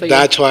just say it for you.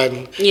 That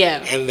one.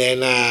 Yeah. And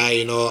then,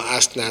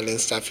 Arsenal and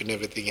stuff and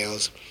everything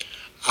else.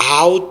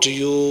 How do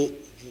you...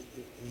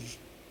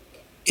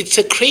 It's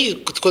a crazy...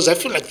 Because I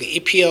feel like the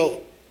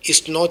EPL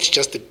is not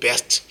just the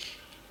best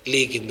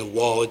league in the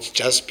world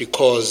just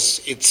because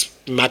it's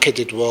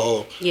marketed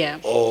well, Yeah.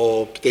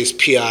 or there's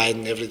PR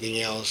and everything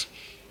else.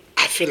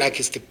 I feel like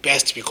it's the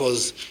best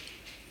because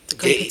The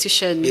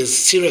competition. there's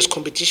serious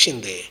competition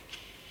there,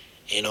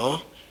 you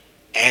know.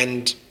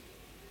 And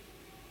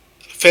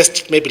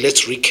first, maybe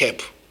let's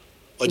recap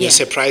on your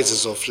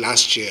surprises of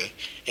last year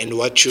and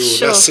what you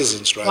last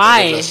season's rather.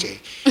 Why? Not last year.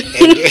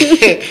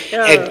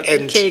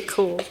 And okay,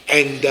 cool.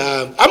 And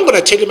I'm going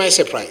to tell you my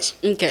surprise.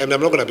 Okay. And I'm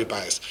not going to be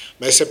biased.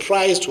 My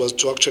surprise was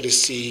to actually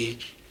see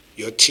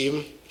your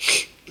team.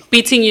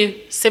 Beating you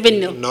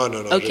 7-0. No.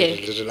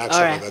 Okay. Relax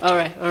all about right. that.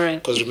 All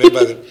right. Because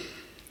remember,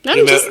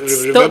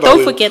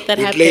 Don't forget that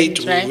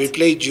happened, right? We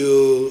played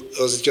you.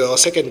 Was it your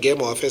second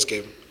game or our first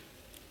game?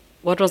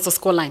 What was the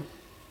scoreline?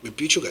 We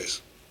beat you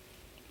guys.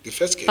 The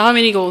first game. How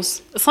many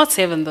goals? It's not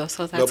 7 though,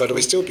 so that's No, but cool.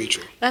 we still beat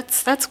you.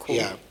 That's cool.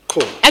 Yeah,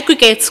 cool.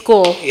 Aggregate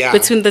score Yeah.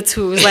 between the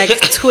two is like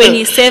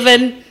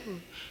 27-2.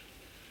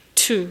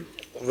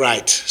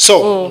 Right.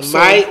 So Oh,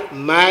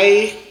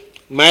 my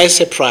My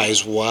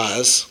surprise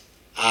was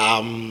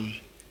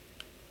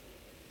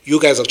you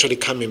guys actually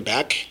coming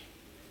back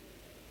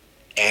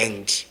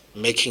and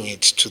making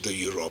it to the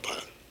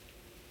Europa.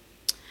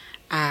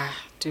 Ah,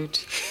 dude.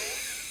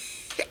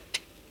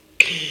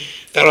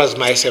 That was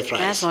my surprise.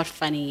 That's not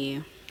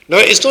funny. No,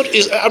 it's not.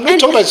 I'm not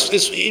talking about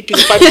it being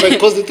funny,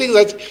 because the thing is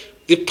that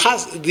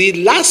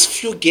the last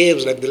few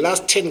games, like the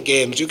last 10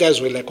 games, you guys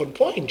were like on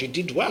point. You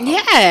did well.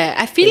 Yeah,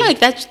 I feel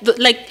like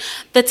like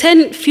the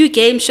 10 few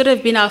games should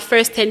have been our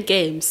first 10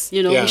 games.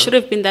 You know, Yeah. we should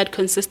have been that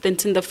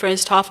consistent in the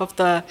first half of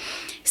the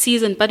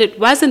season, but it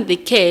wasn't the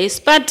case.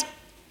 But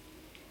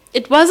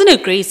it wasn't a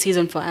great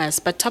season for us,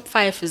 but top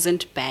 5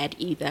 isn't bad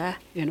either,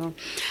 you know.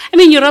 I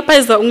mean, Europa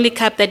is the only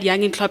cup that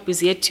Young Klopp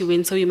is yet to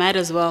win, so you might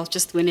as well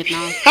just win it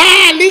now.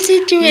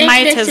 Listen to it.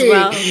 Might as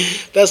well.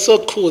 That's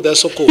so cool. That's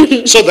so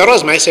cool. So that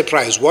was my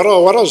surprise. What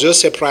was your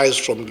surprise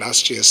from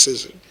last year's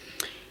season?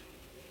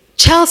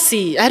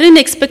 Chelsea. I didn't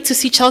expect to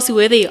see Chelsea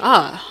where they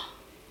are,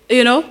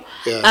 you know.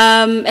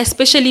 Yeah.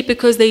 Especially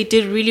because they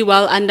did really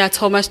well under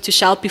Thomas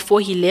Tuchel before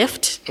he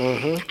left.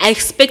 Mm-hmm. I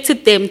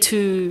expected them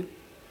to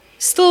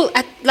still,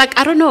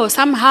 I don't know,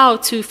 somehow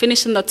to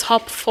finish in the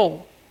top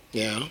 4.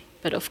 Yeah.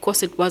 But of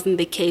course, it wasn't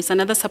the case.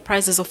 Another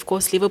surprise is, of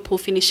course, Liverpool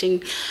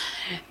finishing.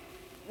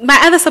 My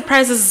other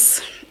surprise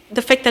is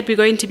the fact that we're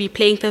going to be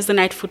playing Thursday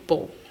night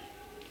football.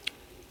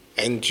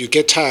 And you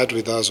get tired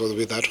with us or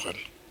with that one?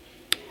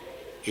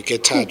 You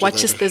get tired Who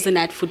watches with that Thursday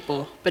night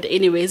football? But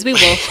anyways, we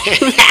will.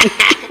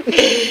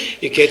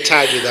 You get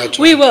tired with that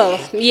one. We will,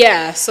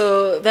 yeah.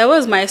 So that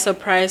was my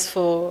surprise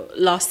for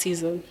last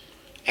season.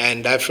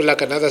 And I feel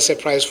like another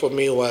surprise for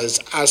me was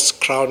us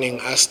crowning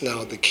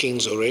Arsenal the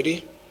kings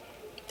already.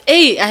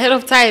 Hey, ahead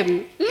of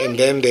time. And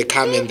then they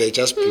come and they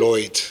just blow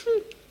it.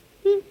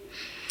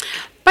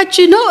 But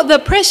you know, the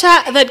pressure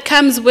that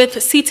comes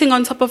with sitting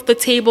on top of the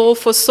table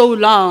for so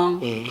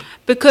long,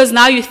 because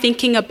now you're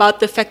thinking about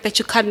the fact that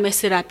you can't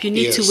mess it up. You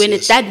need to win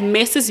it. That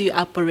messes you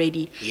up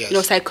already, you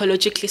know,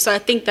 psychologically. So I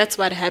think that's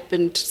what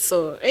happened.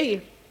 So,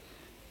 hey,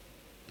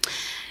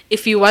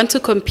 if you want to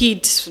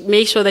compete,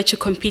 make sure that you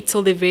compete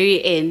till the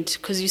very end,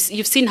 because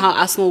you've seen how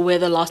Arsenal were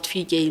the last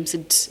few games.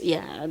 It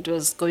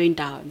was going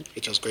down.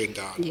 It was going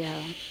down.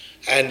 Yeah.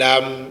 And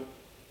I'm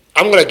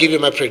going to give you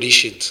my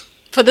predictions.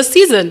 For the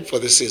season? For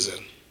the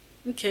season.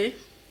 Okay.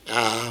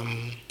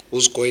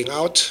 Who's going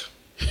out?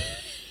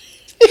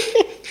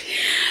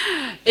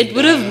 It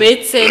would have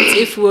made sense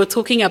if we were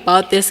talking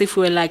about this if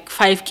we were like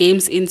 5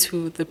 games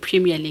into the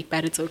Premier League,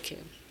 but it's okay.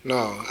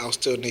 No, I'll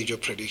still need your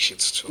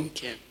predictions too.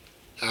 Okay.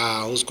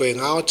 Who's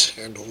going out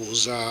and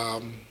who's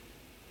going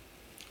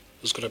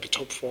to be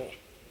top 4?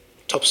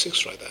 Top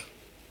 6 rather.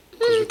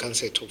 Because we can't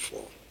say top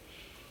 4.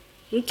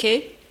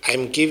 Okay.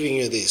 I'm giving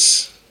you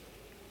this.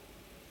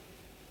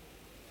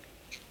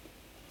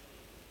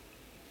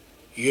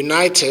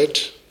 United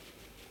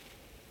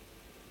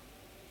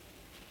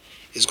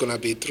is going to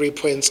be 3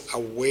 points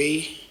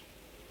away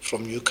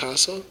from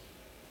Newcastle.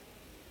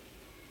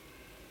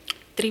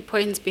 3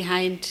 points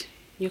behind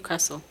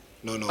Newcastle.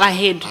 No.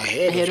 Ahead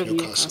of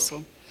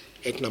Newcastle.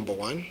 At number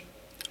 1.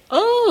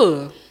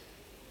 Oh,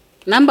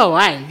 number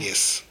 1.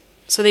 Yes.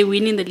 So they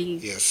win in the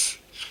league. Yes.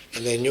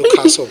 And then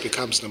Newcastle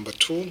becomes number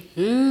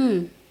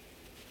 2.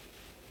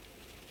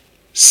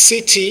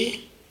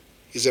 City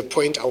is a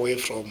point away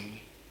from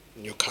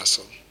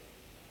Newcastle.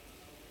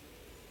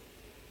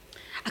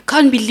 I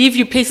can't believe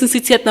you're placing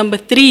City at number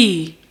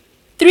 3.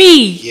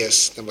 3?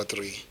 Yes, number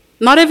 3.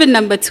 Not even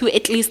number 2,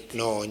 at least.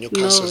 No,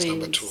 Newcastle is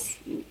number 2.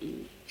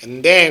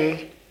 And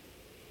then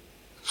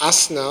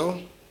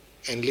Arsenal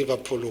and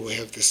Liverpool will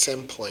have the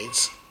same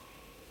points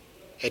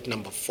at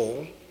number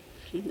 4.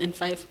 And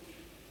 5.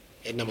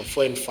 At number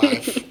 4 and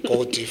 5,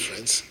 goal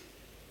difference.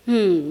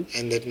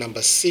 And at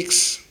number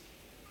 6,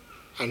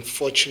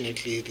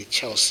 unfortunately, the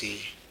Chelsea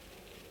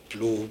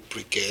Blue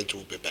Brigade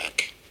will be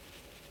back.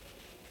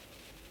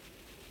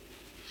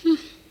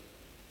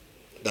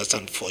 That's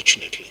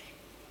unfortunately.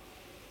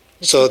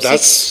 So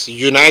that's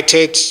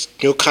United,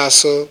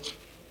 Newcastle,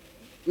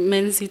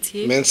 Man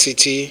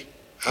City,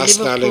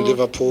 Arsenal and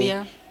Liverpool,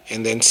 yeah.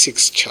 And then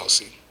 6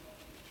 Chelsea.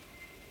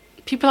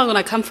 People are going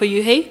to come for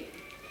you, hey?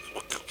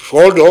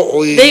 Hold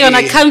on. They're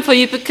going to come for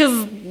you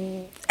because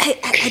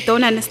I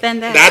don't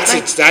understand that. That's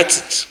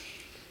it.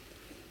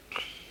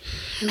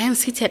 Man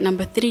City at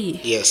number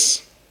 3.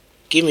 Yes.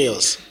 Give me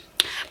yours.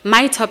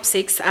 My top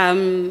 6,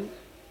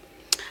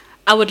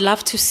 I would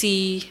love to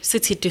see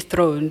City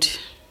dethroned.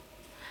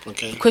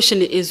 Okay. The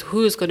question is,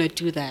 who is going to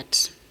do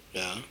that?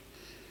 Yeah.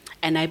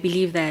 And I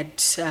believe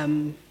that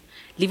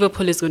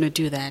Liverpool is going to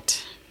do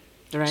that,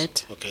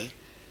 right? Okay.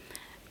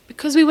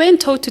 Because we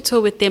went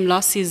toe-to-toe with them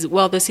last season,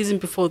 well, the season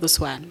before this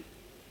one.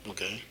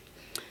 Okay.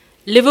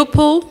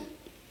 Liverpool,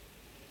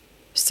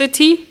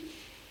 City,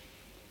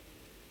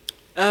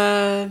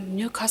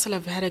 Newcastle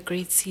have had a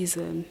great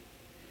season.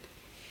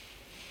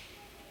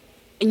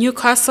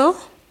 Newcastle.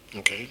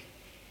 Okay.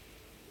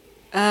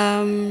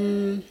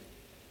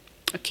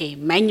 Okay,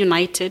 Man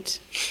United.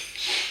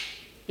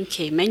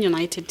 Okay, Man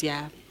United,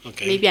 yeah.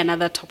 Okay. Maybe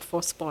another top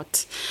 4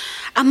 spot.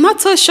 I'm not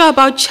so sure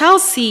about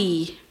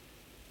Chelsea.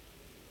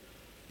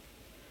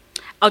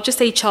 I'll just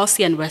say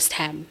Chelsea and West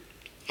Ham.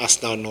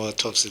 Arsenal, no,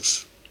 top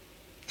 6.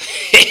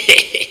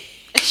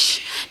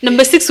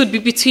 Number 6 would be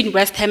between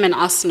West Ham and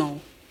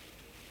Arsenal.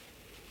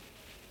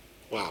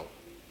 Wow.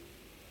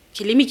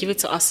 Okay, let me give it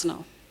to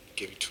Arsenal.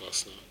 Give it to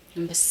Arsenal.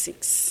 Number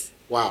 6.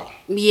 Wow.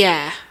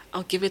 Yeah,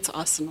 I'll give it to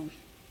Arsenal.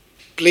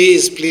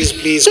 Please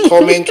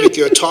comment with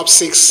your top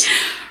 6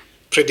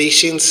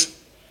 predictions.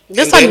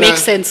 This And one then,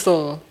 makes sense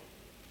though.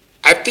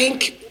 I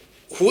think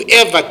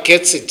whoever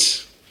gets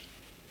it,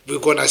 we're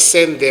gonna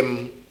send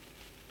them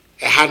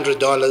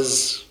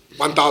 $100,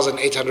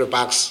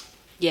 $1,800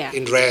 Yeah.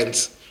 in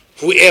rands.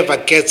 Whoever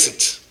gets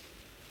it,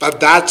 but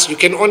that you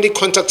can only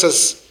contact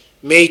us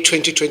May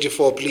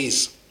 2024,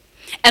 please.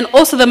 And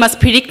also they must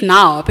predict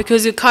now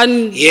because you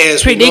can't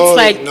Yes, predict no,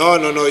 like no.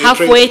 You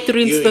halfway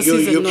through into the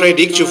season. You No,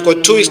 predict. no, You've got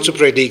no, 2 no, weeks no. to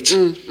predict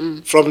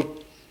from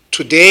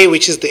today,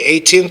 which is the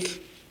 18th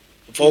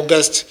of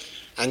August,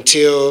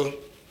 until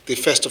the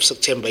 1st of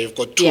September. You've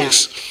got 2 Yeah.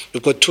 weeks.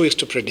 You've got 2 weeks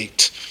to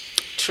predict.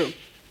 True.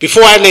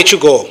 Before I let you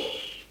go,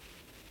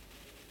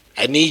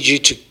 I need you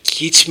to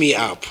hit me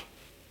up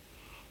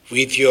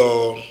with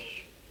your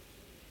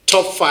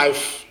top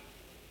 5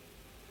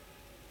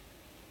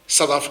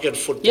 South African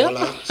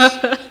footballers,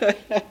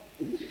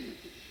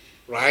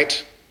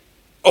 right,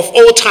 of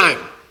all time,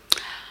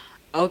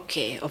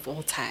 Okay, of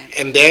all time.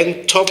 and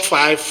then top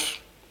 5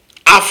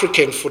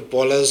 African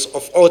footballers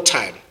of all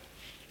time,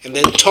 and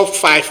then top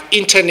 5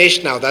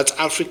 international, that's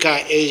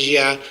Africa,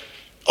 Asia,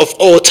 of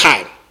all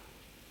time.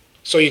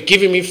 So you're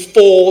giving me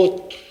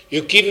 4,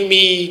 you're giving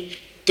me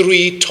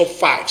 3 top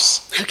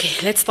 5s.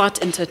 Okay, let's start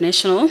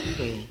international.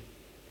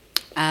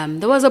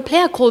 There was a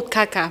player called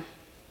Kaká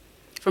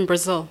from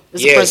Brazil.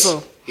 Is it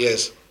Brazil?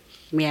 Yes.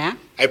 Yeah.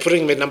 I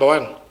putting him at number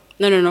 1.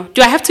 No.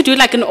 Do I have to do it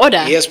like in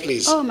order? Yes,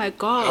 please. Oh my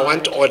God. I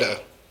want order,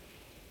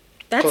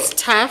 That's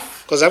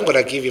tough. because I'm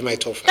gonna give you my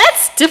top 5.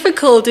 That's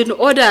difficult in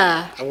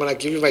order. I'm gonna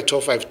give you my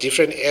top 5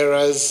 different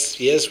eras.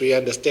 Yes, we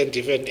understand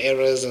different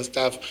eras and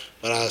stuff,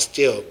 but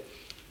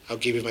I'll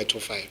give you my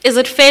top 5. Is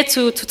it fair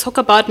to talk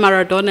about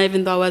Maradona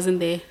even though I wasn't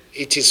there?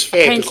 It is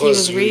fair Apparently he because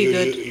was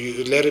really good.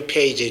 you Larry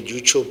Page and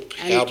YouTube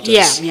helped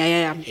Yeah, us.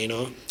 yeah. You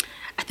know,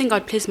 I think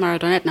I'd place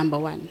Maradona at number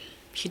 1.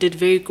 He did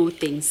very good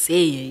things.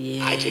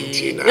 Yeah.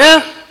 Argentina.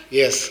 Yeah.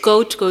 Yes.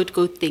 Good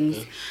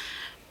things.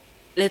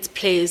 Let's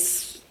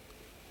place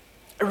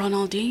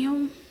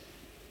Ronaldinho.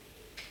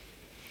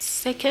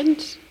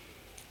 Second.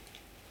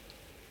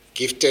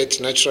 Gifted,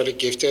 naturally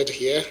gifted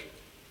here.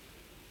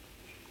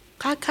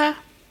 Kaká.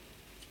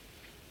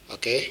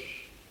 Okay.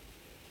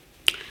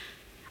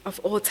 Of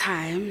all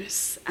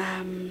times.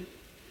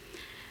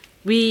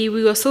 We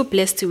were so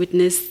blessed to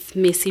witness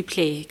Messi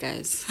play,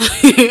 guys.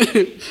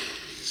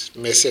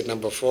 Messi at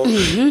number 4.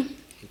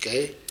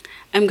 Okay.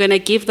 I'm going to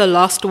give the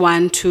last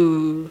one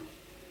to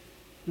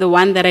the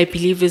one that I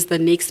believe is the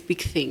next big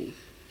thing.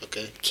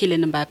 Okay.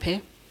 Kylian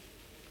Mbappe.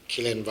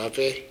 Kylian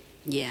Mbappe.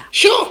 Yeah.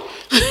 Sure.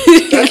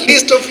 That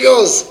list of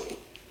yours.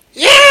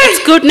 Yeah.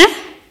 It's good, ne?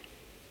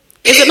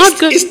 Is it not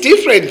good? It's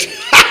different.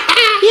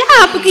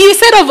 Yeah, because you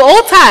said of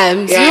all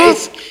times. Yeah,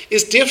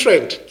 it's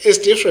different. It's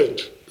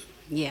different.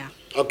 Yeah.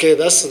 Okay,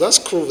 that's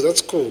cool.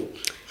 That's cool.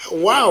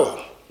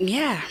 Wow.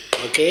 Yeah.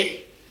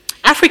 Okay.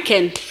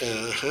 African.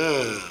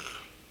 Uh-huh.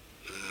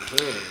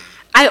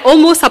 I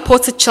almost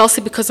supported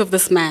Chelsea because of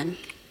this man,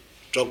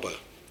 Drogba.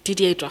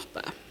 Didier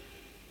Drogba.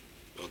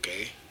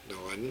 Okay. No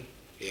one.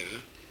 Yeah.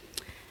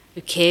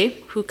 Okay,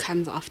 who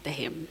comes after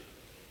him?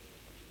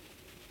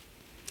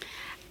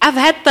 I've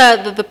had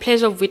the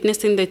pleasure of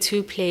witnessing the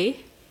two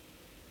play.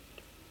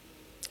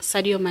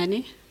 Sadio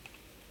Mane,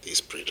 He's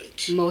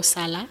brilliant. Mo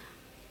Salah.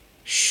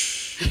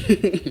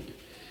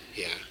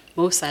 Yeah.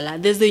 Mo Salah.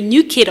 There's a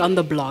new kid on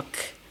the block.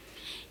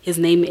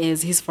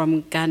 He's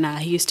from Ghana.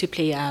 He used to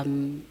play,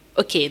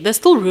 okay, there's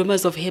still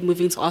rumors of him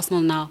moving to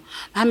Arsenal now.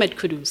 Mohamed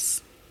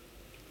Kudus.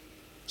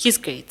 He's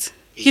great.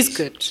 He's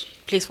good.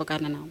 Plays for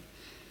Ghana now.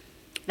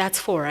 That's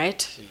 4,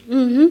 right?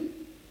 Mm-hmm.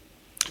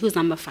 Who's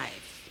number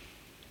 5?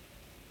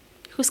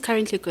 Who's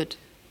currently good?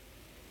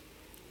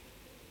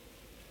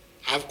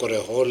 I've got a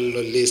whole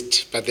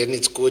list, but then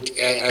it's good.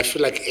 I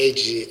feel like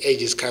age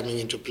is coming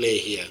into play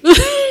here,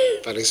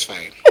 but it's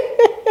fine.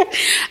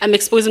 I'm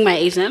exposing my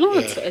age now. No,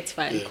 it's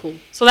fine. Yeah. Cool.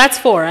 So that's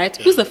 4, right?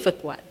 Who's the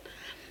 5th one?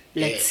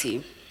 Let's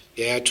see.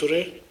 Yeah,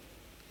 Toure?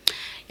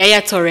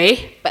 Yaya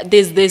Toure, but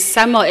there's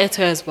Samuel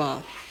Eto'o as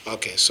well.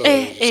 Okay, so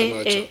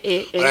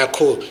all right,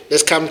 cool.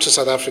 Let's come to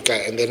South Africa,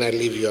 and then I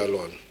leave you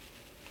alone.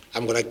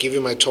 I'm gonna give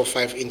you my top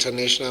 5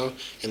 international,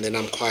 and then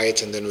I'm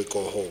quiet, and then we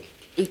go home.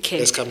 Okay.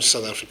 Let's come to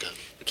South Africa.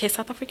 Okay,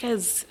 South Africa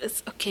is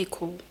okay,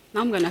 cool.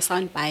 Now I'm gonna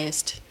sound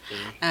biased.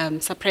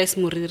 Surprise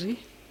Muriri.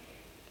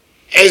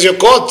 As your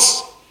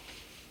gods.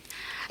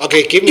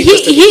 Okay, give me.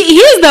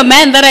 He's the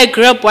man that I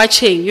grew up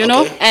watching, you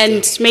know, Okay,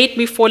 and made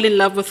me fall in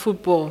love with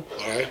football.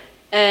 All right.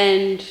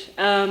 And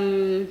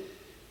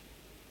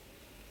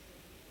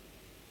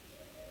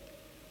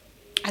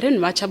I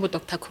didn't watch about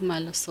Dr.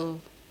 Kumalo, so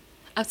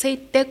I'd say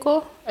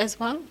Teko as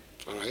well.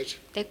 All right.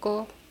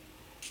 Teko,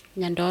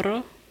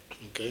 Nyandoro,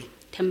 Okay.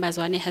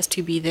 Tembazwane has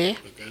to be there.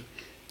 Okay.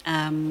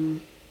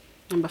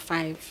 Number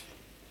 5.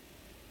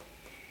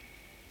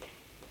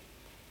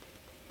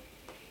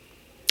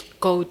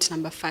 Goat,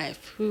 number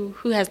 5.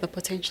 Who has the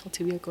potential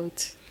to be a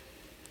goat?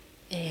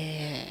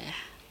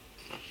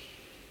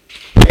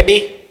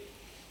 Benny?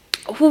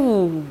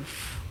 Ooh.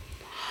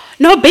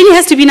 No, Benny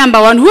has to be number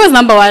 1. Who is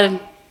number 1?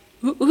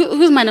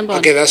 Who's my number 1?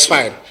 Okay, that's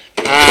fine.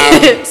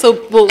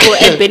 So we'll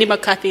add Benny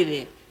McCarthy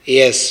there.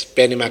 Yes,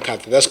 Benny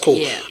McCarthy. That's cool.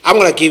 Yeah. I'm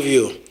going to give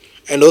you.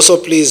 And also,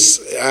 please,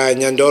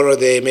 Nyandoro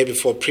there, maybe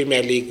for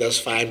Premier League, that's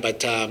fine. But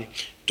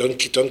don't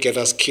get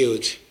us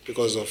killed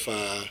because of,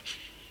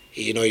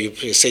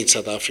 you say it's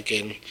South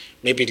African.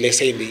 Maybe let's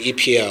say in the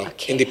EPL.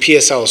 Okay. In the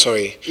PSL,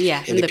 sorry.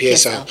 Yeah, in the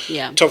PSL.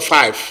 Yeah. Top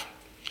 5.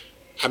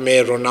 I'm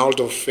a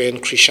Ronaldo fan,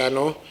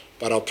 Cristiano,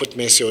 but I'll put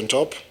Messi on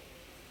top.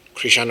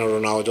 Cristiano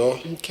Ronaldo.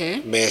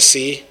 Okay.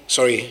 Messi.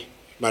 Sorry,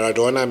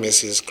 Maradona,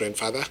 Messi's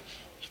grandfather.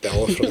 They're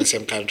all from the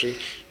same country.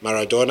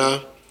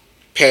 Maradona,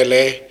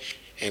 Pele,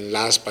 and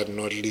last but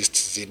not least,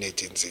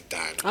 Zinedine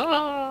Zidane.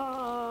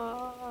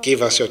 Oh.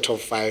 Give us your top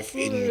 5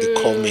 in the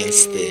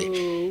comments there.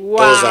 Wow.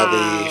 Those are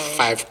the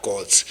 5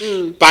 gods.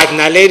 But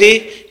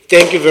Naledi,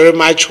 thank you very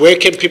much. Where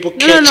can people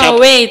catch up? No,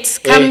 wait.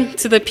 Come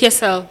to the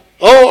PSL.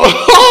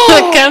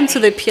 Oh! Come to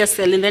the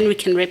PSL and then we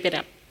can wrap it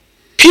up.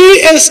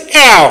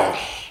 PSL!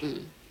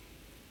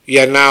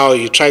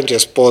 You're trying to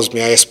expose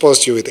me. I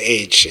exposed you with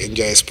age and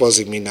you're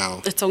exposing me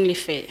now. It's only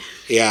fair.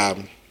 Yeah.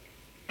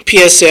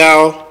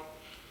 PSL,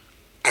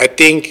 I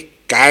think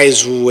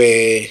guys who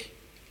were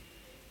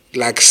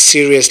like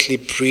seriously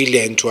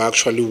brilliant who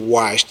actually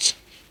watched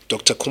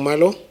Dr.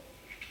 Kumalo,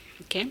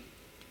 Okay.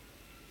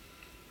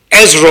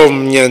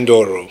 Ezrom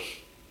Nyandoro.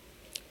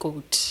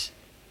 Good.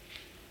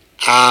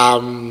 I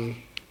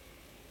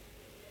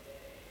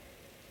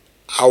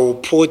will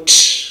put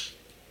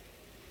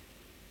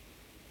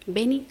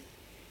Benny?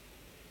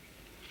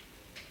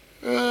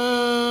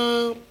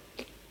 well,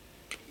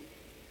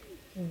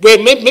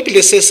 maybe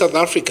let's say South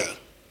Africa.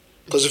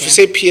 Because if you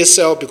say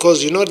PSL,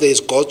 because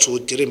there's gods who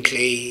didn't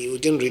play, who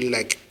didn't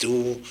really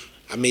do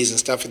amazing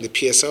stuff in the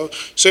PSL.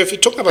 So if you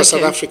talk about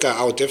South Africa,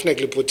 I would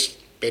definitely put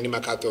Benny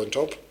McCarthy on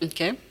top.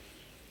 Okay.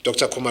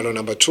 Dr. Kumalo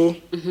number 2.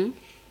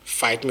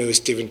 Fight me with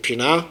Steven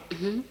Pienaar.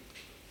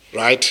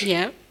 Right?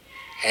 Yeah.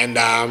 And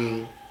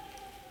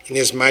in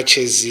as much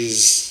as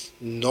he's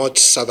not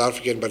South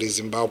African but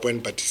he's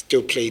Zimbabwean, but he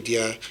still played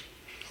here.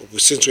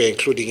 Since we're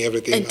including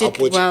everything, I'll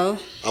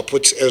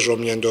put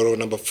Ezrom Nyandoro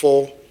number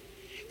 4.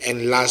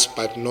 And last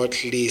but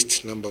not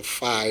least, number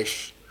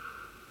 5,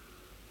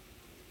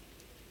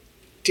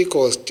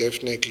 Tico is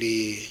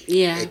definitely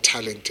a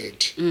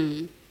talented.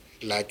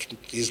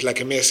 He's like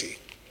a Messi.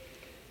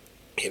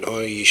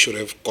 He should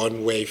have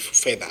gone way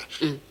further.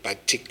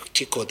 But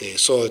Tico there.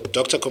 So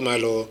Dr.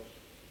 Kumalo,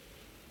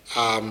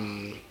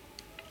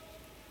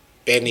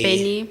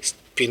 Benny,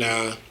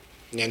 Pienaar,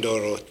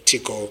 Nyandoro,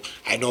 Tico.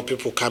 I know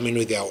people come in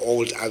with their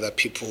old other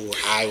people.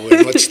 I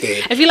will not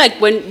stay. I feel like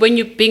when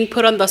you're being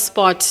put on the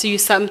spot, you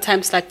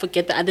sometimes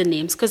forget the other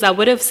names. Because I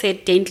would have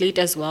said Dane Late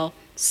as well,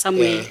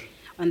 somewhere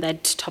on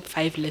that top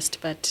 5 list,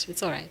 but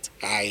it's all right.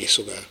 Aye,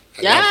 sugar.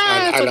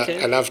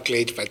 I love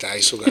Glade, but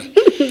aye, sugar.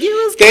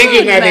 Thank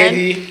you,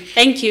 Naledi.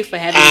 Thank you for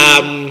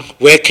having me.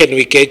 Where can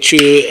we get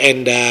you?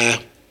 And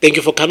thank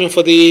you for coming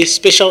for the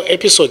special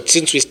episode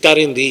since we're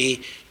starting the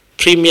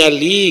Premier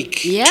League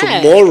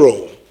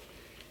tomorrow.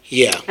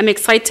 Yeah. I'm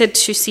excited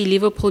to see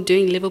Liverpool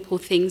doing Liverpool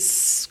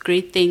things,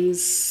 great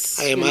things.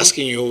 I am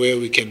asking you where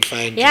we can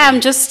find you. Yeah,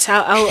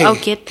 I'll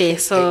get there.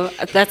 So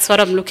that's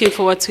what I'm looking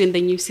forward to in the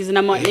new season.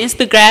 I'm on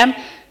Instagram,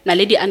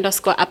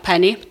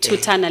 Naledi_Aphane,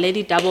 Twitter,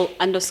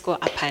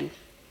 Naledi_Aphane.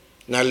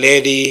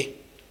 Naledi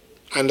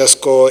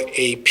 _Aphane.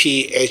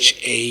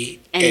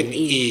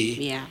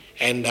 Yeah.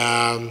 And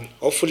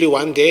hopefully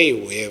one day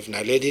we have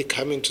Naledi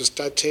coming to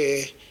start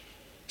a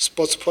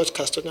sports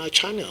podcast on our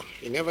channel.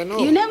 You never know.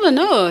 You never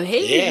know.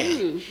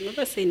 Hey,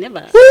 never say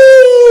never.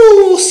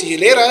 Woo! See you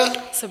later.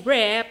 It's a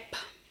wrap.